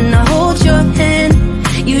lover and I'll hold your hand.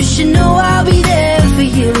 You should know I'll be there for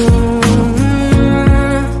you.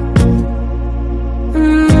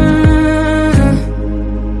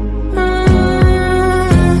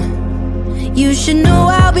 You should know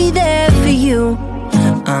I'll be there for you.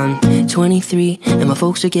 I'm 23 and my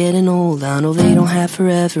folks are getting old. I know they don't have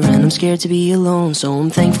forever and I'm scared to be alone. So I'm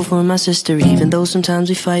thankful for my sister, even though sometimes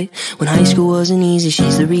we fight. When high school wasn't easy,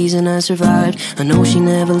 she's the reason I survived. I know she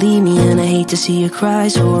never leave me and I hate to see her cry.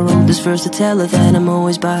 So I wrote this verse to tell her that I'm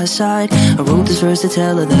always by her side. I wrote this verse to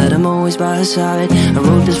tell her that I'm always by her side. I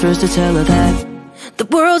wrote this verse to tell her that the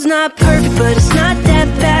world's not perfect, but it's not that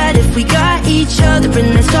bad if we got each other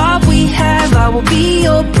and that's all we have. I will be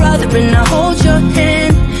your brother and I'll hold your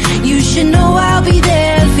hand. You should know I'll be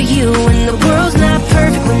there for you when the world's not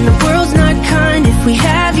perfect, when the world's not kind. If we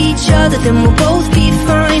have each other, then we'll both be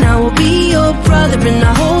fine. I will be your brother and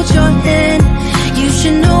I'll hold your hand. You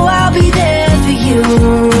should know I'll be there for you.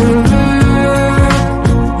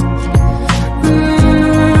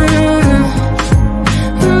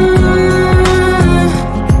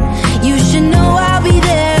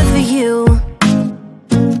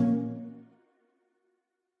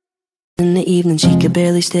 In the evening, she could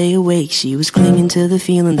barely stay awake. She was clinging to the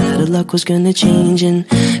feeling that her luck was gonna change. And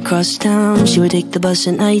across town, she would take the bus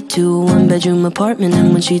at night to a one-bedroom apartment.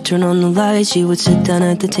 And when she'd turn on the lights, she would sit down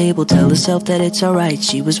at the table, tell herself that it's alright.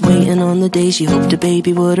 She was waiting on the day she hoped a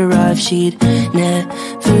baby would arrive. She'd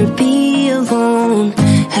never be alone,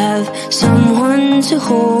 have someone to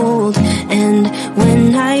hold. And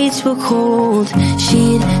when nights were cold,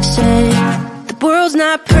 she'd say, the world's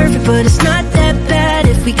not perfect, but it's not that bad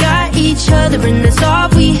if we got each other and that's all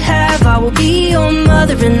we have. I will be your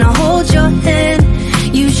mother and I'll hold your hand.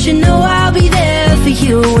 You should know I'll be there for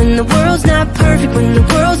you when the world's not perfect, when the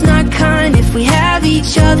world's not kind. If we have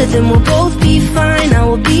each other, then we'll both be fine. I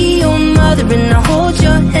will be your mother and I'll hold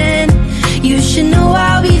your hand. You should know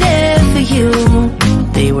I'll be there for you.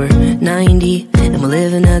 They were 90 and we're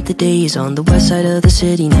living at the days on the west side of the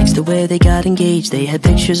city, next to where they got engaged. They had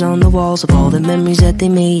pictures on the walls of all the memories that they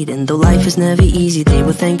made. And though life is never easy, they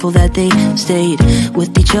were thankful that they stayed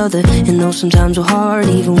with each other. And though sometimes were hard,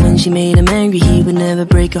 even when she made him angry, he would never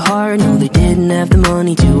break her heart. No, they didn't have the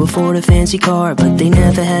money to afford a fancy car, but they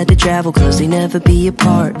never had to travel, cause they never be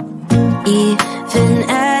apart. Even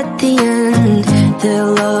at the end, their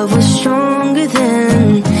love was stronger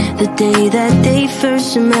than the day that they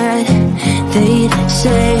first met. They'd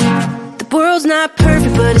say, the world's not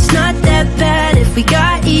perfect, but it's not that bad if we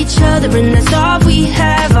got each other and that's all we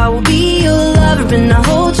have. I will be your lover and I'll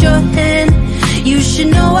hold your hand. You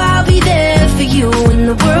should know I'll be there for you when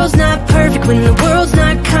the world's not perfect, when the world's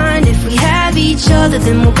not kind. If we have each other,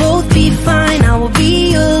 then we'll both be fine. I will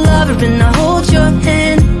be your lover and I'll hold your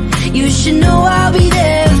hand. You should know I'll be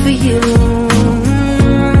there for you.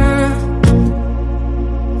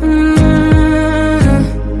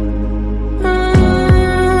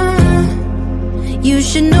 You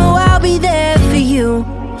should know I'll be there for you.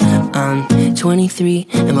 I'm 23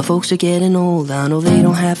 and my folks are getting old. I know they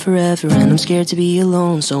don't have forever and I'm scared to be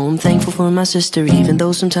alone. So I'm thankful for my sister, even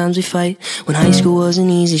though sometimes we fight. When high school wasn't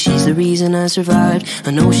easy, she's the reason I survived.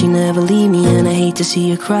 I know she never leave me and I hate to see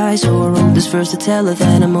her cry. So I wrote this verse to tell her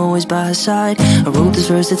that I'm always by her side. I wrote this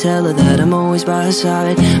verse to tell her that I'm always by her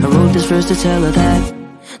side. I wrote this verse to tell her that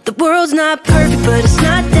the world's not perfect, but it's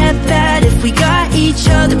not that bad. If we got each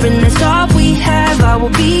other and that's all we have, I will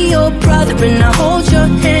be your brother and I'll hold your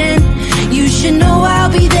hand. You should know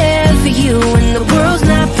I'll be there for you. When the world's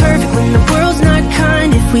not perfect, when the world's not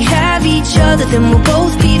kind, if we have each other, then we'll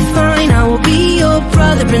both be fine. I will be your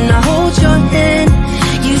brother and I'll hold your hand.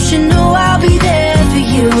 You should know I'll be there for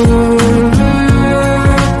you.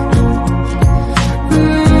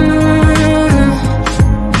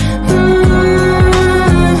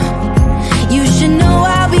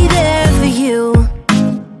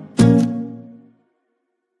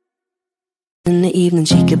 In the evening,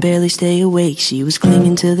 she could barely stay awake. She was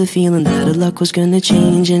clinging to the feeling that her luck was gonna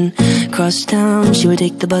change. And across town, she would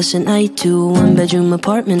take the bus at night to a one-bedroom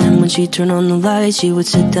apartment. And when she'd turn on the lights, she would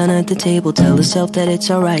sit down at the table, tell herself that it's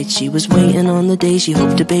alright. She was waiting on the day she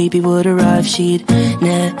hoped a baby would arrive. She'd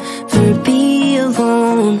never be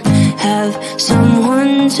alone, have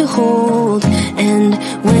someone to hold. And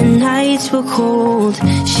when nights were cold,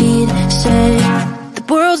 she'd say, the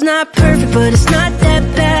world's not perfect, but it's not that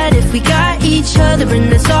bad. If we got each other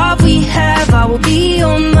and that's all we have, I will be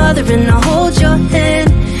your mother and I'll hold your hand.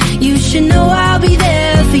 You should know I'll be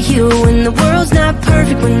there for you. When the world's not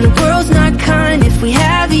perfect, when the world's not kind, if we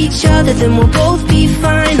have each other, then we'll both be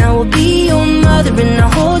fine. I will be your mother and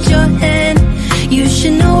I'll hold your hand. You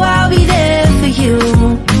should know I'll be there for you.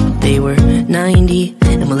 They were 90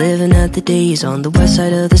 and were living out the days on the west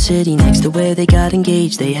side of the city, next to where they got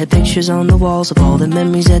engaged. They had pictures on the walls of all the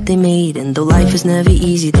memories that they made. And though life is never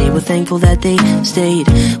easy, they were thankful that they stayed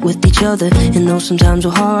with each other. And though sometimes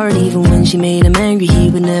were hard, even when she made him angry,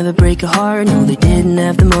 he would never break her heart. No, they didn't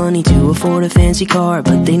have the money to afford a fancy car,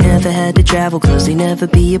 but they never had to travel, cause they never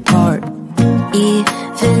be apart.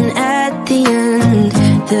 Even at the end,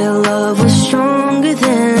 their love was stronger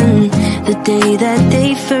than the day that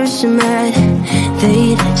they first met.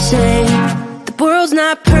 They'd say, the world's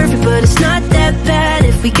not perfect, but it's not that bad.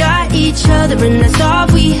 If we got each other and that's all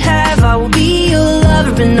we have, I will be your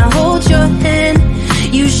lover and I'll hold your hand.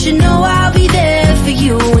 You should know I'll be there for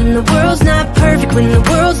you. When the world's not perfect, when the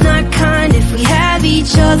world's not kind, if we have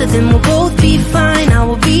each other, then we'll both be fine. I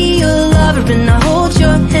will be your lover and I'll hold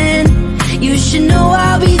your hand. You should know